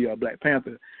see Black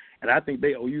Panther, and I think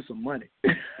they owe you some money.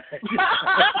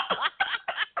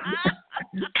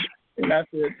 And I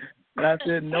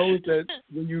said, no, that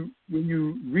when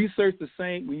you research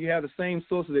when you have the same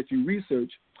sources that you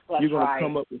research, you're going to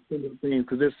come up with similar things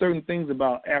because there's certain things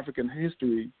about African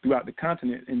history throughout the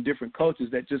continent and different cultures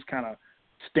that just kind of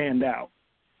stand out.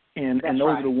 and those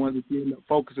are the ones that you end up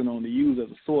focusing on to use as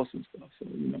a source and stuff. So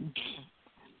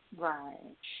Right.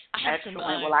 Excellent.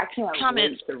 Well, I can't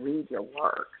wait to read your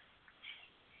work.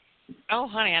 Oh,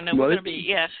 honey, I know we're going to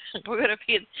be, we're going to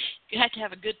be, you have to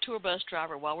have a good tour bus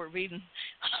driver while we're reading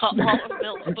all of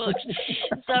Milton's books.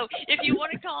 So if you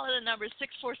want to call in, the number is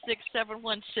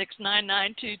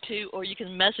 646-716-9922, or you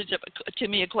can message up to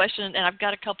me a question, and I've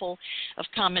got a couple of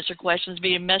comments or questions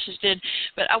being messaged in.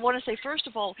 But I want to say, first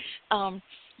of all,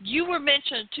 you were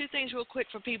mentioned, two things real quick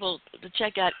for people to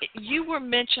check out. You were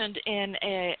mentioned in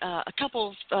a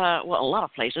couple of, a lot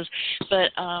of places, but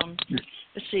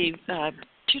let's see,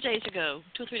 2 or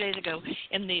 3 days ago,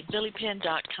 in the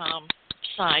BillyPen.com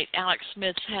site, Alex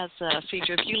Smith has a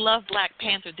feature. If you love Black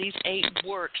Panther, these 8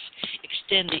 works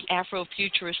extend the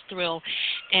Afro-Futurist thrill.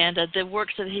 And the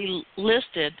works that he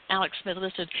listed, Alex Smith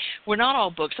listed, were not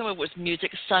all books. Some of it was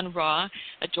music, Sun Ra,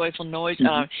 A Joyful Noise,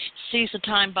 Seize the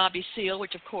Time, Bobby Seale,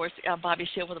 which, of course, Bobby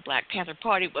Seale for the Black Panther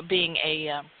Party, being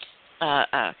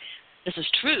this is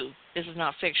true. This is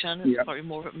not fiction. This is probably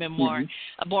more of a memoir,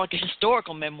 more like a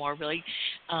historical memoir, really,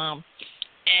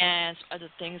 and other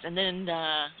things. And then,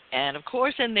 and of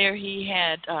course, in there he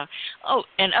had,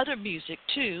 and other music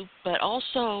too, but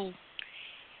also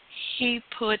he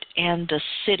put in The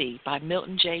City by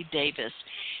Milton J. Davis,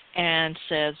 and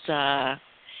says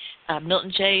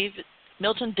Milton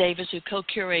Davis, who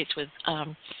co-curates with,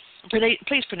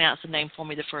 please pronounce the name for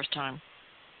me the first time.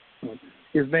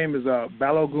 His name is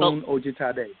Balogun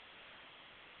Ojetade.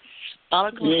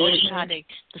 Balogun Ojetade,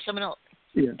 the seminal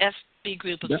FB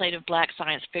group of native Black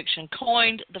science fiction,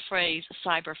 coined the phrase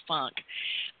cyberfunk.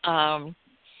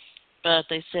 But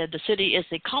they said The City is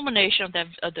the culmination of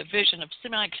the vision of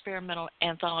semi-experimental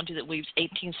anthology that weaves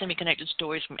 18 semi-connected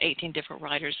stories from 18 different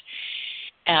writers.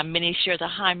 Many share the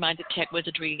high-minded tech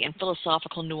wizardry and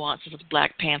philosophical nuances of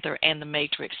Black Panther and The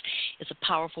Matrix. It's a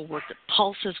powerful work that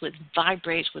pulses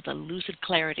vibrates with a lucid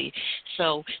clarity.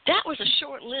 So that was a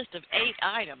short list of 8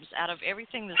 items out of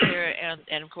everything that's there,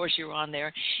 and of course you're on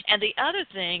there. And the other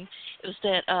thing is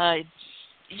that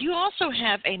you also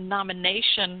have a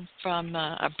nomination from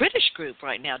a British group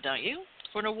right now, don't you,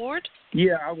 for an award?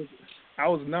 Yeah, I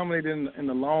was nominated in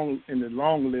the long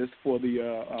list for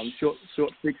the short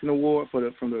fiction award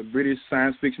from the British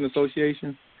Science Fiction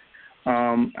Association.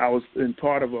 I was in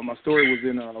part of my story was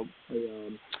in a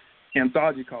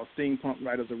anthology called Steamfunk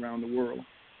Writers Around the World,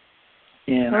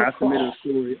 and I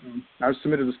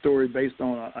submitted a story based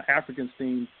on an African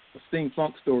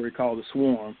steampunk story called The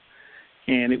Swarm,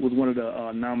 and it was one of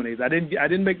the nominees. I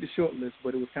didn't make the short list,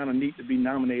 but it was kind of neat to be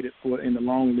nominated in the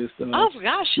long list. Oh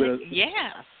gosh,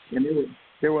 yeah. And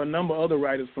there were a number of other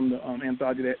writers from the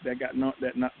anthology that got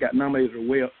nominated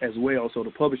as well. So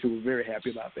the publisher was very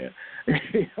happy about that.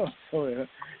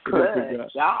 Good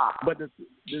job. But the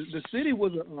city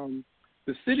was a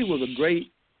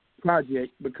great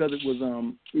project because it was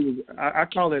I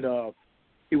call it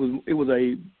it was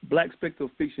a Black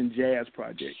speculative fiction jazz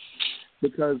project,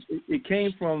 because it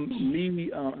came from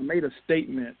me. I made a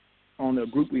statement on a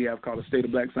group we have called the State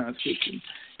of Black Science Fiction,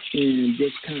 and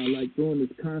just kind of like throwing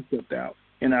this concept out.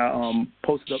 And I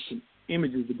posted up some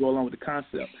images to go along with the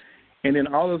concept. And then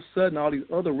all of a sudden, all these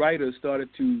other writers started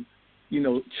to,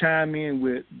 chime in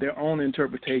with their own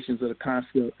interpretations of the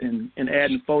concept and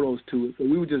adding photos to it. So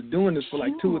we were just doing this for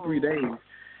like 2 or 3 days.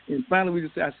 And finally,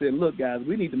 I said, look, guys,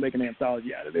 we need to make an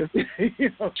anthology out of this.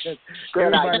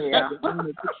 Good idea.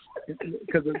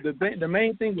 Because the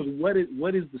main thing was what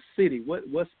is the city?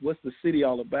 What's the city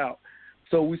all about?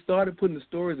 So we started putting the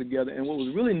stories together, and what was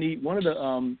really neat, one of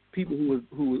the people who was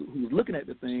looking at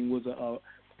the thing was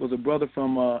a brother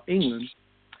from England,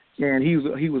 and he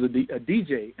was a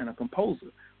DJ and a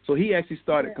composer. So he actually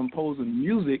started composing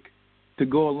music to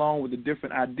go along with the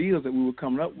different ideas that we were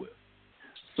coming up with.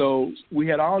 So we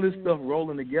had all this stuff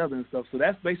rolling together and stuff. So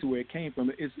that's basically where it came from.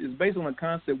 It's based on a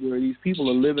concept where these people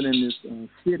are living in this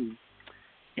city,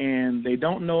 and they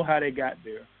don't know how they got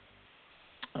there.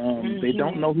 They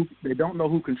don't know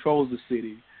who controls the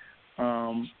city.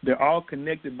 They're all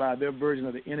connected by their version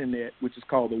of the internet, which is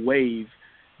called the wave.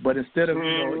 But instead of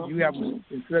you having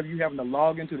to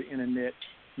log into the internet,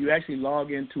 you actually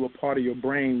log into a part of your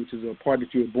brain, which is a part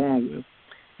that you were born with,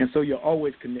 and so you're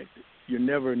always connected. You're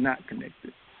never not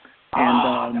connected.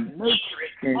 And the Matrix.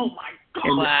 Oh my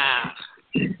God! Wow.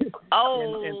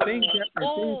 And things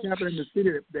happen in the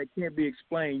city that can't be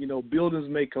explained. Buildings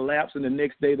may collapse, and the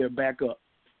next day they're back up,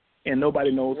 and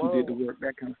nobody knows who did the work.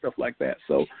 That kind of stuff like that.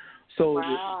 So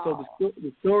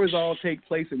the stories all take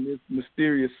place in this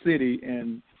mysterious city,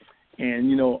 and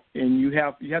you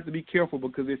have to be careful,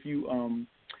 because if you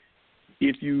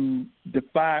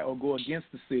defy or go against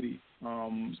the city,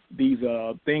 these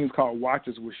things called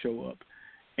watchers will show up,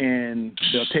 and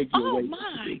they'll take you away. Oh,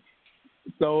 my.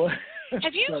 So,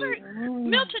 have you heard,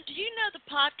 Milton, do you know the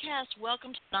podcast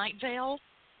Welcome to Night Vale?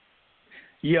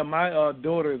 Yeah, my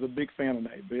daughter is a big fan of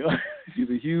Night Vale. She's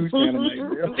a huge fan of Night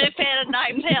Vale. Big fan of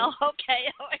Night Vale.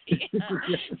 Okay.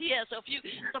 Yeah. So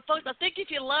folks, I think if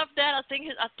you love that, I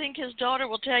think his daughter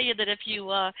will tell you that if you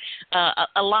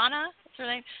Alana, what's her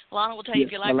name? Alana will tell you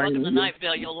if you like Welcome to Night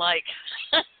Vale, you'll like.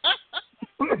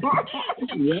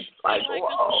 Yeah. Like,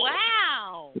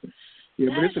 wow. Yeah,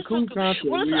 but it's a cool concept.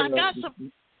 Well, listen, I've got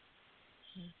some.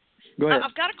 Go ahead.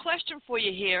 I've got a question for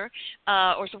you here,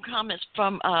 or some comments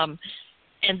from.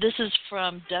 And this is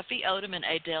from Duffy Odom in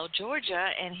Adel, Georgia,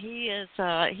 and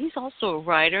he's also a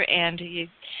writer, and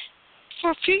for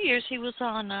a few years he was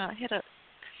on had a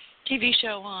TV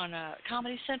show on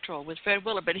Comedy Central with Fred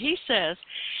Willard. But he says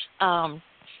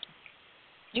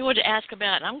he wanted to ask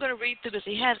about, and I'm going to read through this.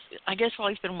 He has, I guess, while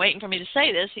he's been waiting for me to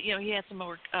say this, he had some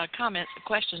more comments and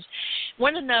questions.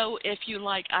 Want to know if you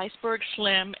like Iceberg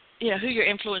Slim, who your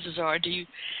influences are.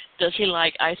 Does he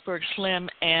like Iceberg Slim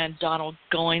and Donald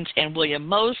Goines and William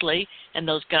Mosley and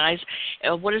those guys?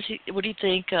 What do you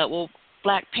think?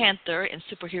 Black Panther and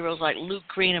superheroes like Luke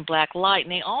Green and Black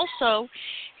Lightning. Also,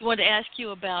 he wanted to ask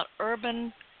you about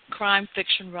urban crime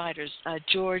fiction writers,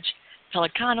 George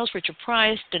Pelicanos, Richard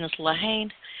Price, Dennis Lehane,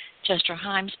 Chester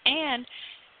Himes, and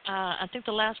I think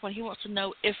the last one, he wants to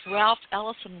know if Ralph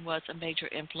Ellison was a major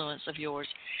influence of yours,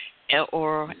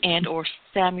 or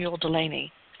Samuel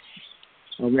Delany.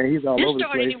 Oh man, he's all over the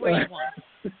place. Anywhere you want.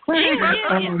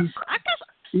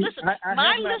 Listen,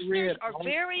 my listeners are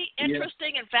very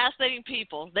interesting and fascinating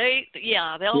people.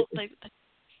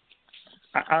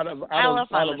 Out of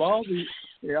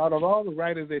all the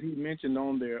writers that he mentioned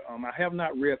on there, I have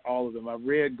not read all of them. I've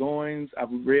read Goines,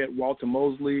 I've read Walter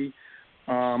Mosley,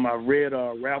 I've read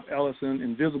Ralph Ellison,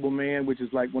 Invisible Man, which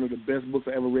is like one of the best books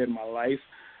I ever read in my life.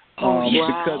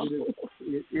 Because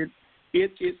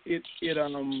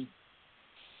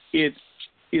it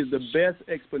is the best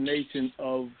explanation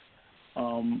of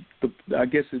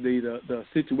the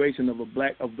situation of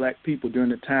black people during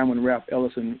the time when Ralph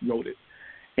Ellison wrote it.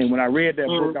 And when I read that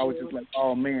book, I was just like,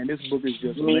 oh man, this book is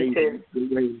just amazing the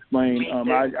way it's explained.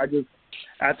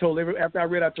 After I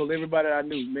read, I told everybody I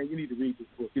knew, man, you need to read this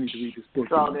book. You need to read this book.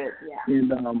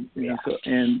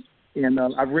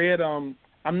 I've read.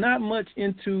 I'm not much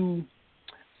into,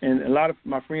 and a lot of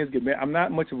my friends get mad. I'm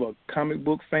not much of a comic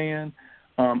book fan.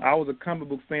 I was a comic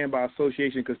book fan by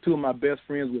association because two of my best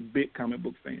friends were big comic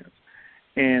book fans,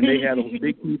 and they had those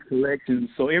big, huge collections.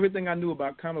 So everything I knew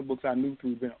about comic books, I knew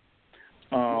through them.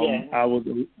 I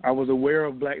was aware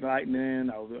of Black Lightning.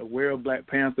 I was aware of Black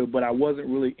Panther, but I wasn't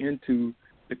really into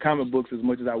the comic books as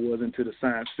much as I was into the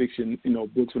science fiction,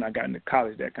 books when I got into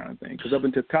college, that kind of thing. Because up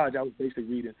until college, I was basically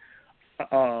reading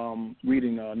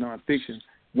nonfiction.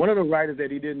 One of the writers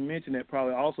that he didn't mention that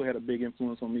probably also had a big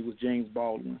influence on me was James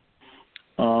Baldwin.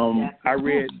 I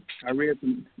read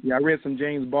some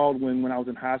James Baldwin when I was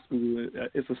in high school.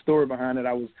 It's a story behind it.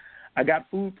 I got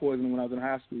food poisoning when I was in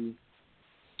high school,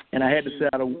 and I had to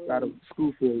sit out of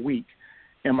school for a week.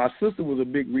 And my sister was a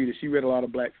big reader. She read a lot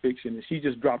of Black fiction, and she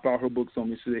just dropped all her books on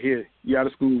me. She said, "Here, you out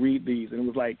of school, read these." And it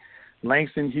was like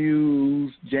Langston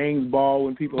Hughes, James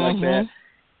Baldwin, people like that.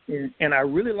 And I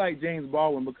really like James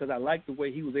Baldwin because I like the way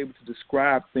he was able to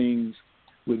describe things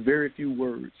with very few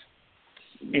words.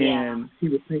 And he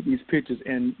would paint these pictures,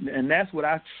 and that's what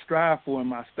I strive for in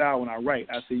my style when I write.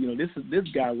 I say, this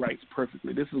guy writes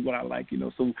perfectly. This is what I like,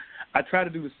 So I try to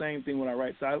do the same thing when I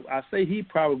write. So I say he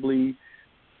probably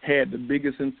had the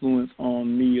biggest influence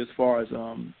on me as far as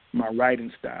my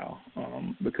writing style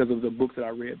because of the books that I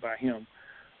read by him.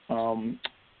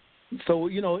 So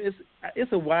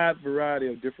it's a wide variety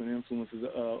of different influences.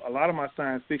 A lot of my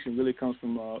science fiction really comes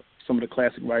from some of the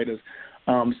classic writers.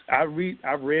 I've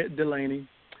read Delany.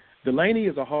 Delany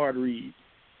is a hard read.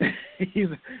 he's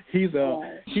a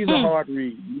hard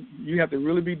read. You have to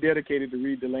really be dedicated to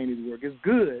read Delany's work. It's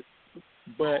good,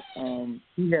 but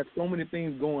he has so many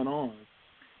things going on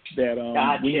that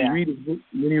when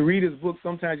you read his book,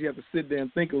 sometimes you have to sit there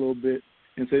and think a little bit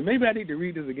and say, maybe I need to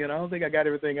read this again. I don't think I got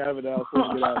everything out of it that I was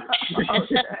supposed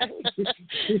to get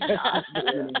out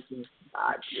of it.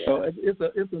 So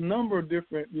it's a number of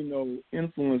different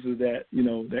influences that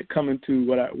that come into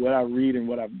what I read and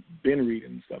what I've been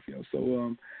reading and stuff.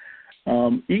 So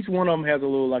each one of them has a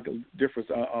little like a difference.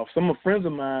 Some friends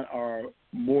of mine are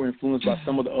more influenced by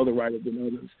some of the other writers than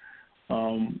others,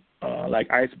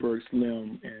 like Iceberg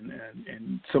Slim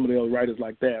and some of the other writers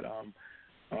like that.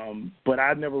 But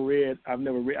I've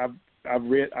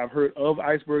I've heard of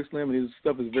Iceberg Slim, and his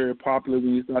stuff is very popular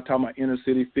when you start talking about inner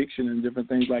city fiction and different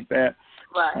things like that.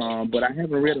 Right. But I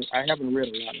haven't read a lot of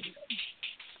it.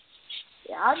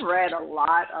 Yeah, I've read a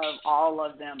lot of all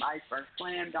of them. Iceberg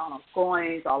Slim, Donald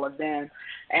Goines, all of them,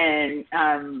 and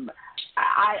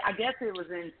I guess it was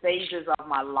in phases of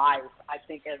my life. I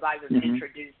think as I was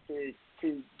introduced to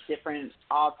different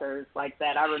authors like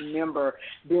that. I remember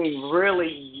being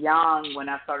really young when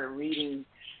I started reading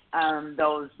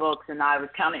those books, and I was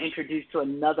kind of introduced to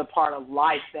another part of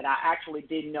life that I actually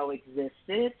didn't know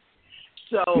existed.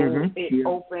 So it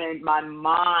opened my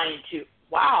mind to,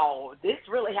 wow, this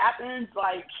really happens.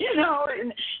 Like, you know,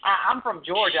 and I'm from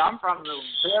Georgia. I'm from the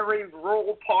very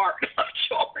rural part of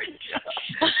Georgia.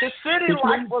 The city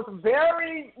life was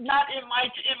very not in my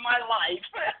life.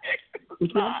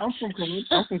 I'm from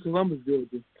Columbus,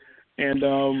 Georgia, and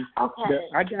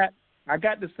I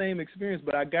got the same experience,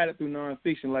 but I got it through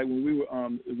nonfiction. Like when we were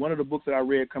one of the books that I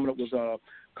read coming up was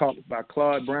called by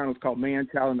Claude Brown. It was called Man,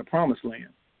 Child in the Promised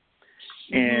Land.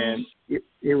 And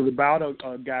it was about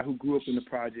a guy who grew up in the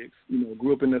projects,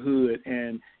 grew up in the hood,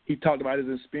 and he talked about his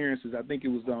experiences. I think it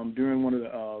was during one of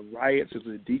the riots, it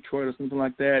was in Detroit or something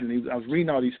like that. And I was reading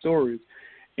all these stories,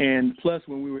 and plus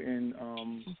when we were in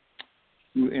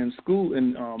school,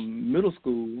 in middle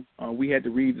school, we had to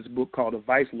read this book called The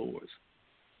Vice Lords,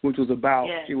 which was about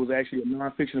it was actually a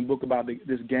nonfiction book about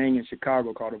this gang in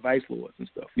Chicago called the Vice Lords and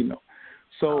stuff,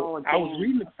 So I was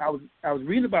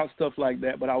reading about stuff like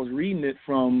that, but I was reading it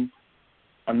from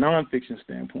a nonfiction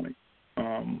standpoint.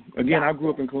 Again, I grew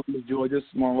up in Columbus, Georgia,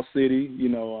 small city.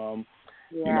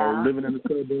 Living in the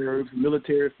suburbs,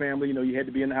 military family. You had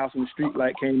to be in the house when the street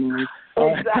light came on.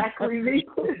 Exactly, me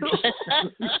too.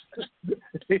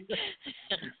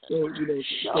 So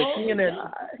seeing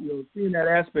that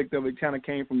aspect of it kind of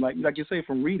came from like you say,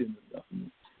 from reading and stuff.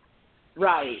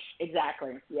 Right,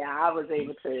 exactly. Yeah, I was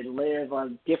able to live a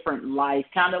different life,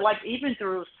 kind of like even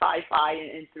through sci-fi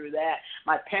and through that.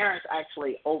 My parents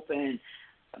actually opened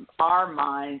our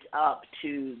minds up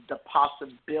to the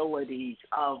possibilities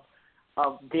of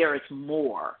there is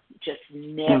more. Just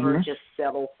never just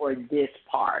settle for this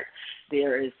part.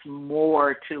 There is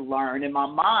more to learn. And my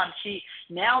mom,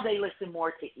 now they listen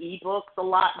more to ebooks a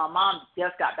lot. My mom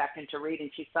just got back into reading.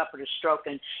 She suffered a stroke,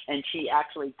 and she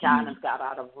actually kind of got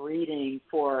out of reading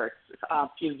for a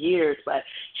few years, but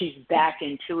she's back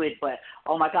into it. But,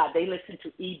 oh, my God, they listen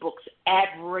to ebooks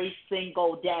every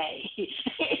single day.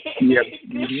 Yep.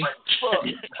 Different books.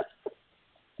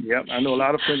 Yep, I know a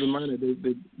lot of friends of mine that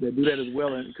do that as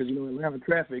well, because in Atlanta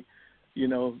traffic, you're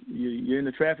in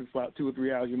the traffic for about 2 or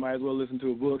 3 hours. You might as well listen to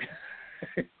a book.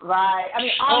 Right. I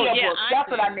mean, audiobooks.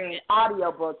 That's what I mean.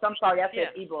 Audiobooks. I'm sorry, I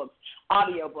said ebooks.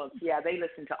 Audiobooks. Yeah, they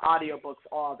listen to audiobooks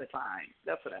all the time.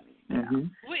 That's what I mean. Yeah.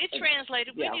 Well, it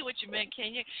translated. We knew what you meant,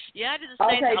 Kenya. Yeah, I did the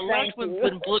same. I loved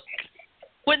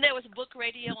when there was book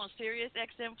radio on Sirius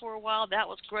XM for a while. That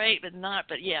was great, but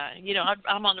yeah,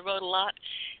 I'm on the road a lot.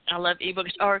 I love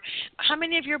ebooks. Or how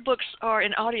many of your books are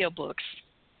in audiobooks?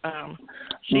 I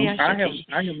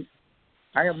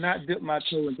have not dipped my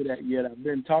toe into that yet. I've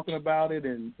been talking about it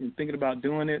and thinking about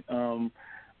doing it,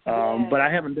 but I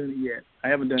haven't done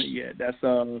it yet. That's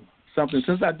something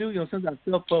since I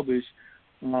self-publish.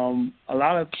 A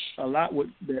lot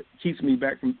that holds me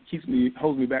back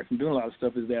from doing a lot of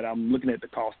stuff is that I'm looking at the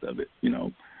cost of it.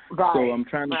 Right. So I'm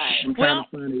trying to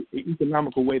find an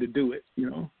economical way to do it.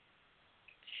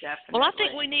 Definitely. Well, I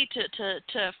think we need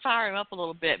to fire him up a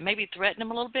little bit, maybe threaten him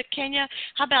a little bit, Kenya.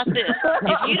 How about this?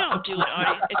 If you don't do it,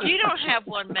 if you don't have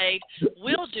one made,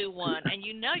 we'll do one, and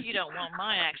you don't want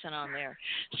my accent on there.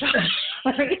 So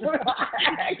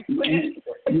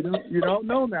you don't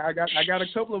know now. I got a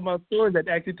couple of my stories that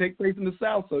actually take place in the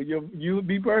South, so you would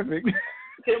be perfect.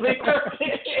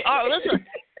 All right, listen.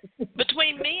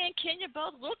 Between me and Kenya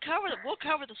both, we'll cover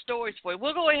the stories for you.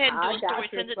 We'll go ahead and do a story,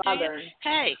 send it to you.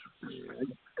 Hey.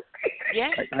 Yeah.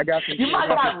 I got some. You might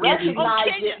not recognize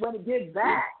it when it gets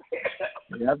back.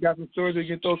 Yeah, I've got some stories that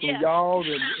you can throw some y'alls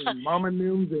and mama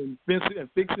nims and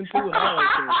fixing too.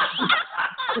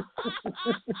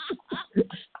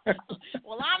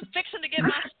 Well, I'm fixing to get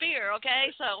my spear,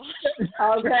 okay? So.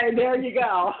 Okay, there you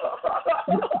go.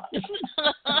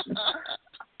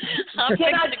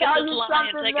 Can I tell you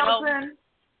something, Milton?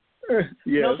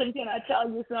 Yes. Milton, can I tell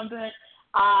you something?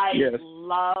 I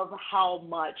love how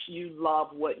much you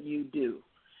love what you do.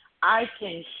 I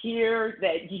can hear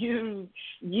that you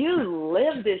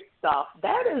live this stuff.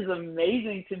 That is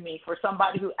amazing to me for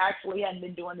somebody who actually hadn't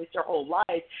been doing this your whole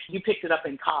life. You picked it up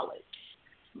in college.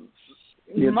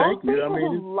 Yeah, most people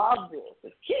who love this,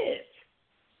 the kids.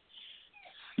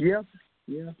 Yeah.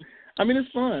 I mean,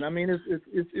 it's fun. I mean,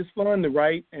 it's fun to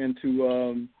write and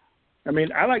to. I mean,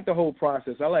 I like the whole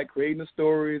process. I like creating the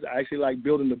stories. I actually like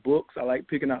building the books. I like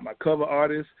picking out my cover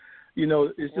artists. You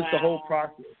know, it's just the whole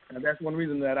process. And that's one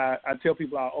reason that I tell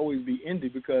people I'll always be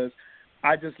indie, because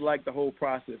I just like the whole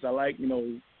process. I like, you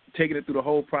know, taking it through the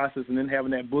whole process and then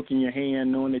having that book in your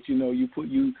hand, knowing that, you know,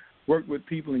 you work with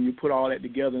people and you put all that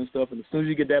together and stuff. And as soon as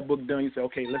you get that book done, you say,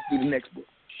 okay, let's do the next book.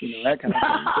 You know, that kind of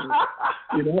thing.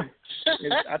 So, you know,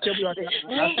 I tell people I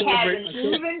celebrate.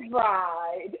 Even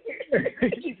tried.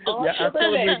 Yeah, I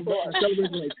celebrate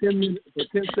for like 10 minutes, for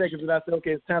 10 seconds, and I say,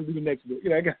 okay, it's time to do the next book. You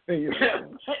know, I got to say, you know.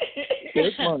 So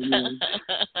it's fun, man.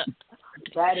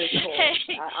 That is cool.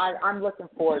 Hey. I'm looking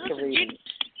forward to reading.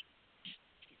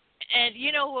 And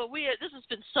you know what, this has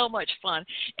been so much fun,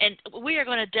 and we are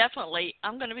going to definitely.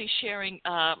 I'm going to be sharing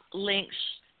links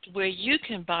where you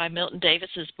can buy Milton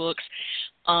Davis's books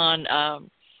on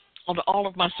all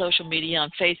of my social media, on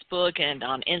Facebook and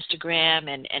on Instagram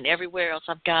and everywhere else.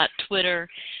 I've got Twitter,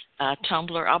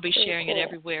 Tumblr. I'll be sharing it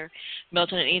everywhere.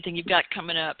 Milton, anything you've got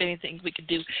coming up, anything we could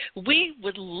do. We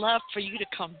would love for you to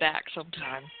come back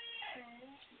sometime.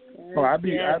 Oh, I'd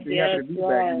be happy to be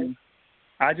back.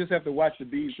 I just have to watch the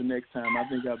bees the next time. I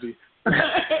think I'll be.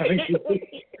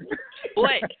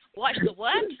 Wait, watch the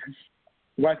what?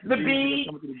 Watch the bees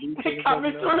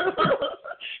coming through.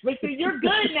 But see, you're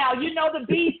good now. You know the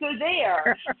bees are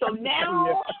there. So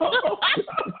now.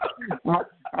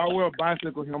 I'll wear a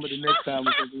bicycle helmet the next time.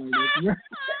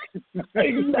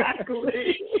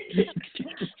 Exactly.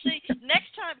 Next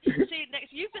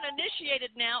you've been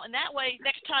initiated now, and that way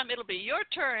next time it'll be your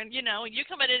turn, you know, and you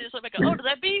come in and it's like, oh, did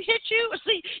that bee hit you?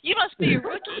 See, you must be a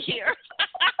rookie here.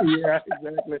 Yeah,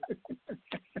 exactly.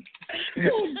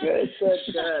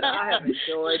 Good. I have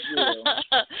enjoyed you.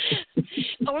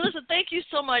 Well, listen, thank you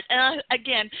so much. And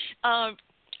again,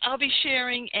 I'll be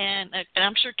sharing, and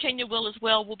I'm sure Kenya will as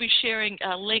well. We'll be sharing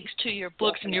links to your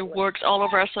books and your works all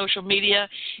over our social media.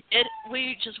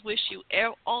 We just wish you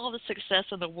all the success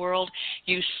in the world.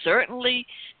 You certainly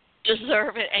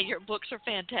deserve it, and your books are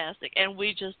fantastic. And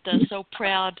we just so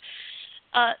proud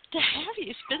to have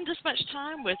you spend this much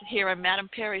time with here at Madame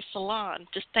Perry's Salon.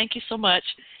 Just thank you so much.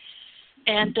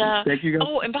 And thank you.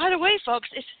 Oh, and by the way, folks,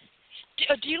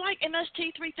 do you like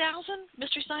MST 3000,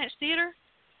 Mystery Science Theater,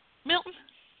 Milton?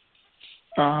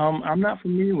 I'm not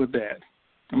familiar with that.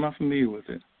 I'm not familiar with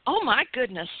it. Oh, my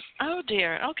goodness. Oh,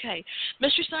 dear. Okay.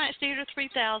 Mystery Science Theater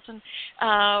 3000.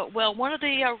 Well, one of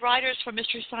the writers for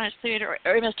Mystery Science Theater,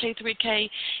 or MST3K,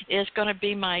 is going to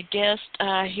be my guest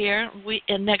here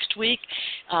next week,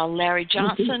 Larry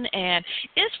Johnson. And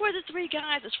it's where the three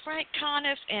guys, it's Frank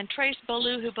Conniff and Trace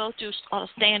Beaulieu, who both do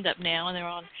stand-up now, and they're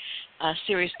on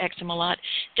Sirius XM a lot.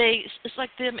 It's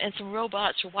like them and some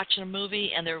robots are watching a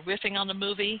movie, and they're riffing on the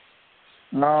movie.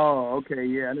 Oh, okay,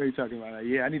 yeah, I know you're talking about that.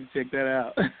 Yeah, I need to check that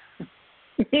out.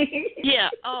 Yeah,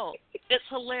 it's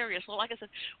hilarious. Well, like I said,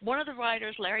 one of the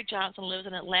writers, Larry Johnson, lives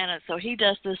in Atlanta, so he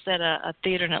does this at a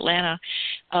theater in Atlanta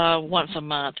once a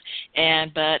month.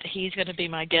 But he's going to be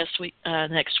my guest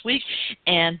next week.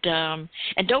 And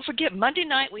don't forget, Monday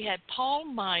night we had Paul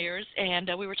Myers, and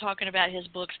we were talking about his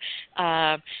books,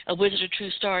 A Wizard of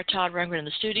True Star, Todd Rundgren in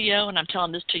the studio, and I'm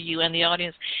telling this to you and the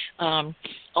audience.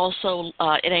 Also,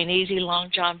 It Ain't Easy, Long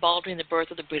John Baldwin, The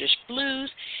Birth of the British Blues.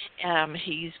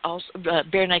 He's also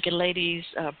Bare Naked Ladies,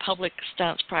 Public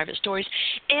Stunts, Private Stories,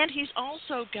 and he's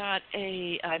also got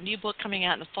a new book coming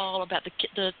out in the fall about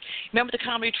remember the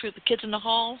comedy troupe, The Kids in the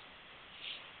Hall?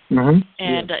 Mm-hmm.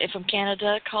 And it's from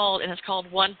Canada, it's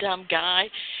called One Dumb Guy,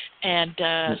 and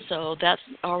so that's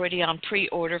already on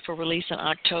pre-order for release in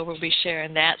October. We'll be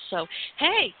sharing that. So,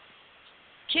 hey,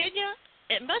 Kenya,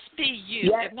 it must be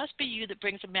you. Yes. It must be you that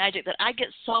brings the magic that I get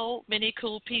so many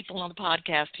cool people on the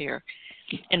podcast here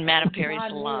in Madame Perry's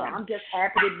Salon. I'm just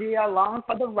happy to be along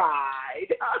for the ride.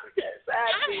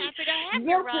 I'm happy to have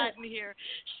you riding here.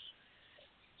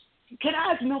 Can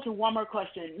I ask Milton one more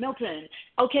question? Milton,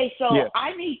 okay, so yeah.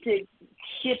 I need to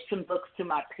ship some books to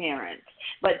my parents,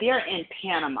 but they're in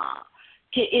Panama.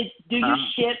 Do you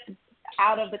ship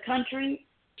out of the country?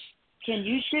 Can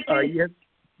you ship it? Yes.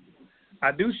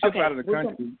 I do ship out of the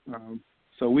country,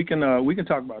 so we can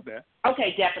talk about that.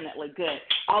 Okay, definitely. Good.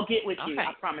 I'll get with you.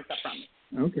 I promise.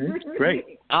 Okay,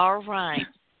 great. All right.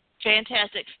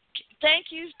 Fantastic. thank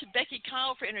you to Becky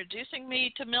Connell for introducing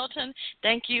me to Milton.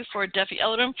 Thank you for Duffy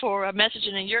Eldon for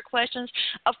messaging in your questions.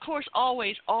 Of course,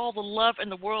 always all the love in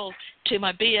the world to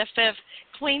my BFF,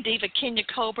 Queen Diva Kenya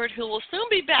Colbert, who will soon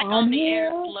be back on the air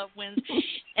if love wins.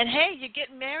 And hey, you're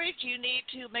getting married. You need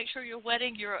to make sure your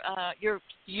wedding, your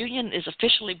union is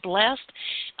officially blessed.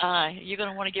 You're going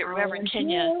to want to get Reverend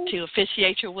Kenya to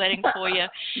officiate your wedding for you.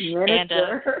 And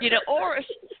or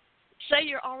say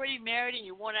you're already married and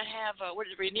you want to have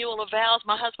renewal of vows.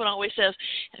 My husband always says,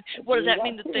 "What does that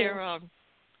mean that they're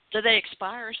do they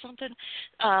expire or something?"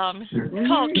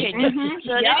 Call Kenya.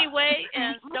 So anyway,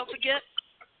 and don't forget,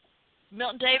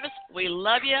 Milton Davis, we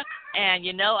love you, and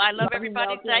I love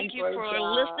everybody. Thank you for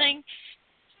listening.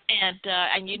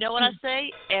 And you know what I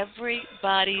say?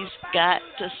 Everybody's got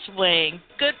to swing.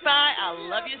 Goodbye. I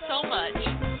love you so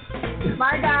much.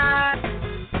 Bye, guys.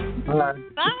 Bye.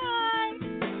 Bye.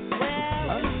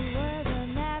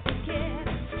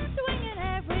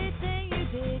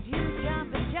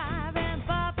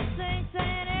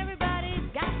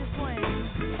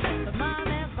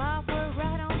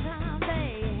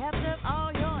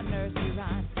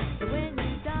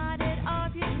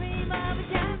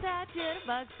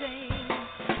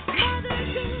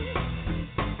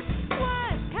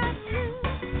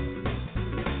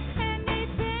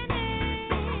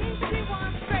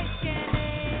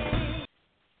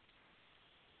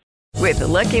 With the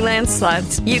Lucky Land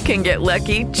Slots, you can get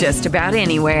lucky just about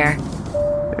anywhere.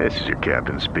 This is your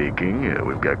captain speaking.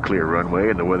 We've got clear runway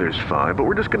and the weather's fine, but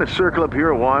we're just going to circle up here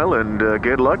a while and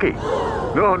get lucky.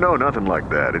 No, nothing like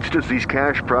that. It's just these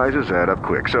cash prizes add up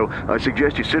quick. So I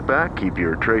suggest you sit back, keep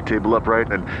your tray table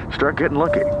upright, and start getting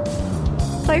lucky.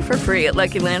 Play for free at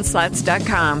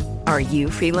LuckyLandSlots.com. Are you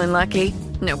feeling lucky?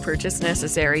 No purchase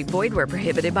necessary. Void where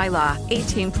prohibited by law.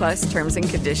 18+ terms and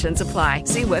conditions apply.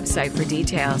 See website for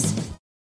details.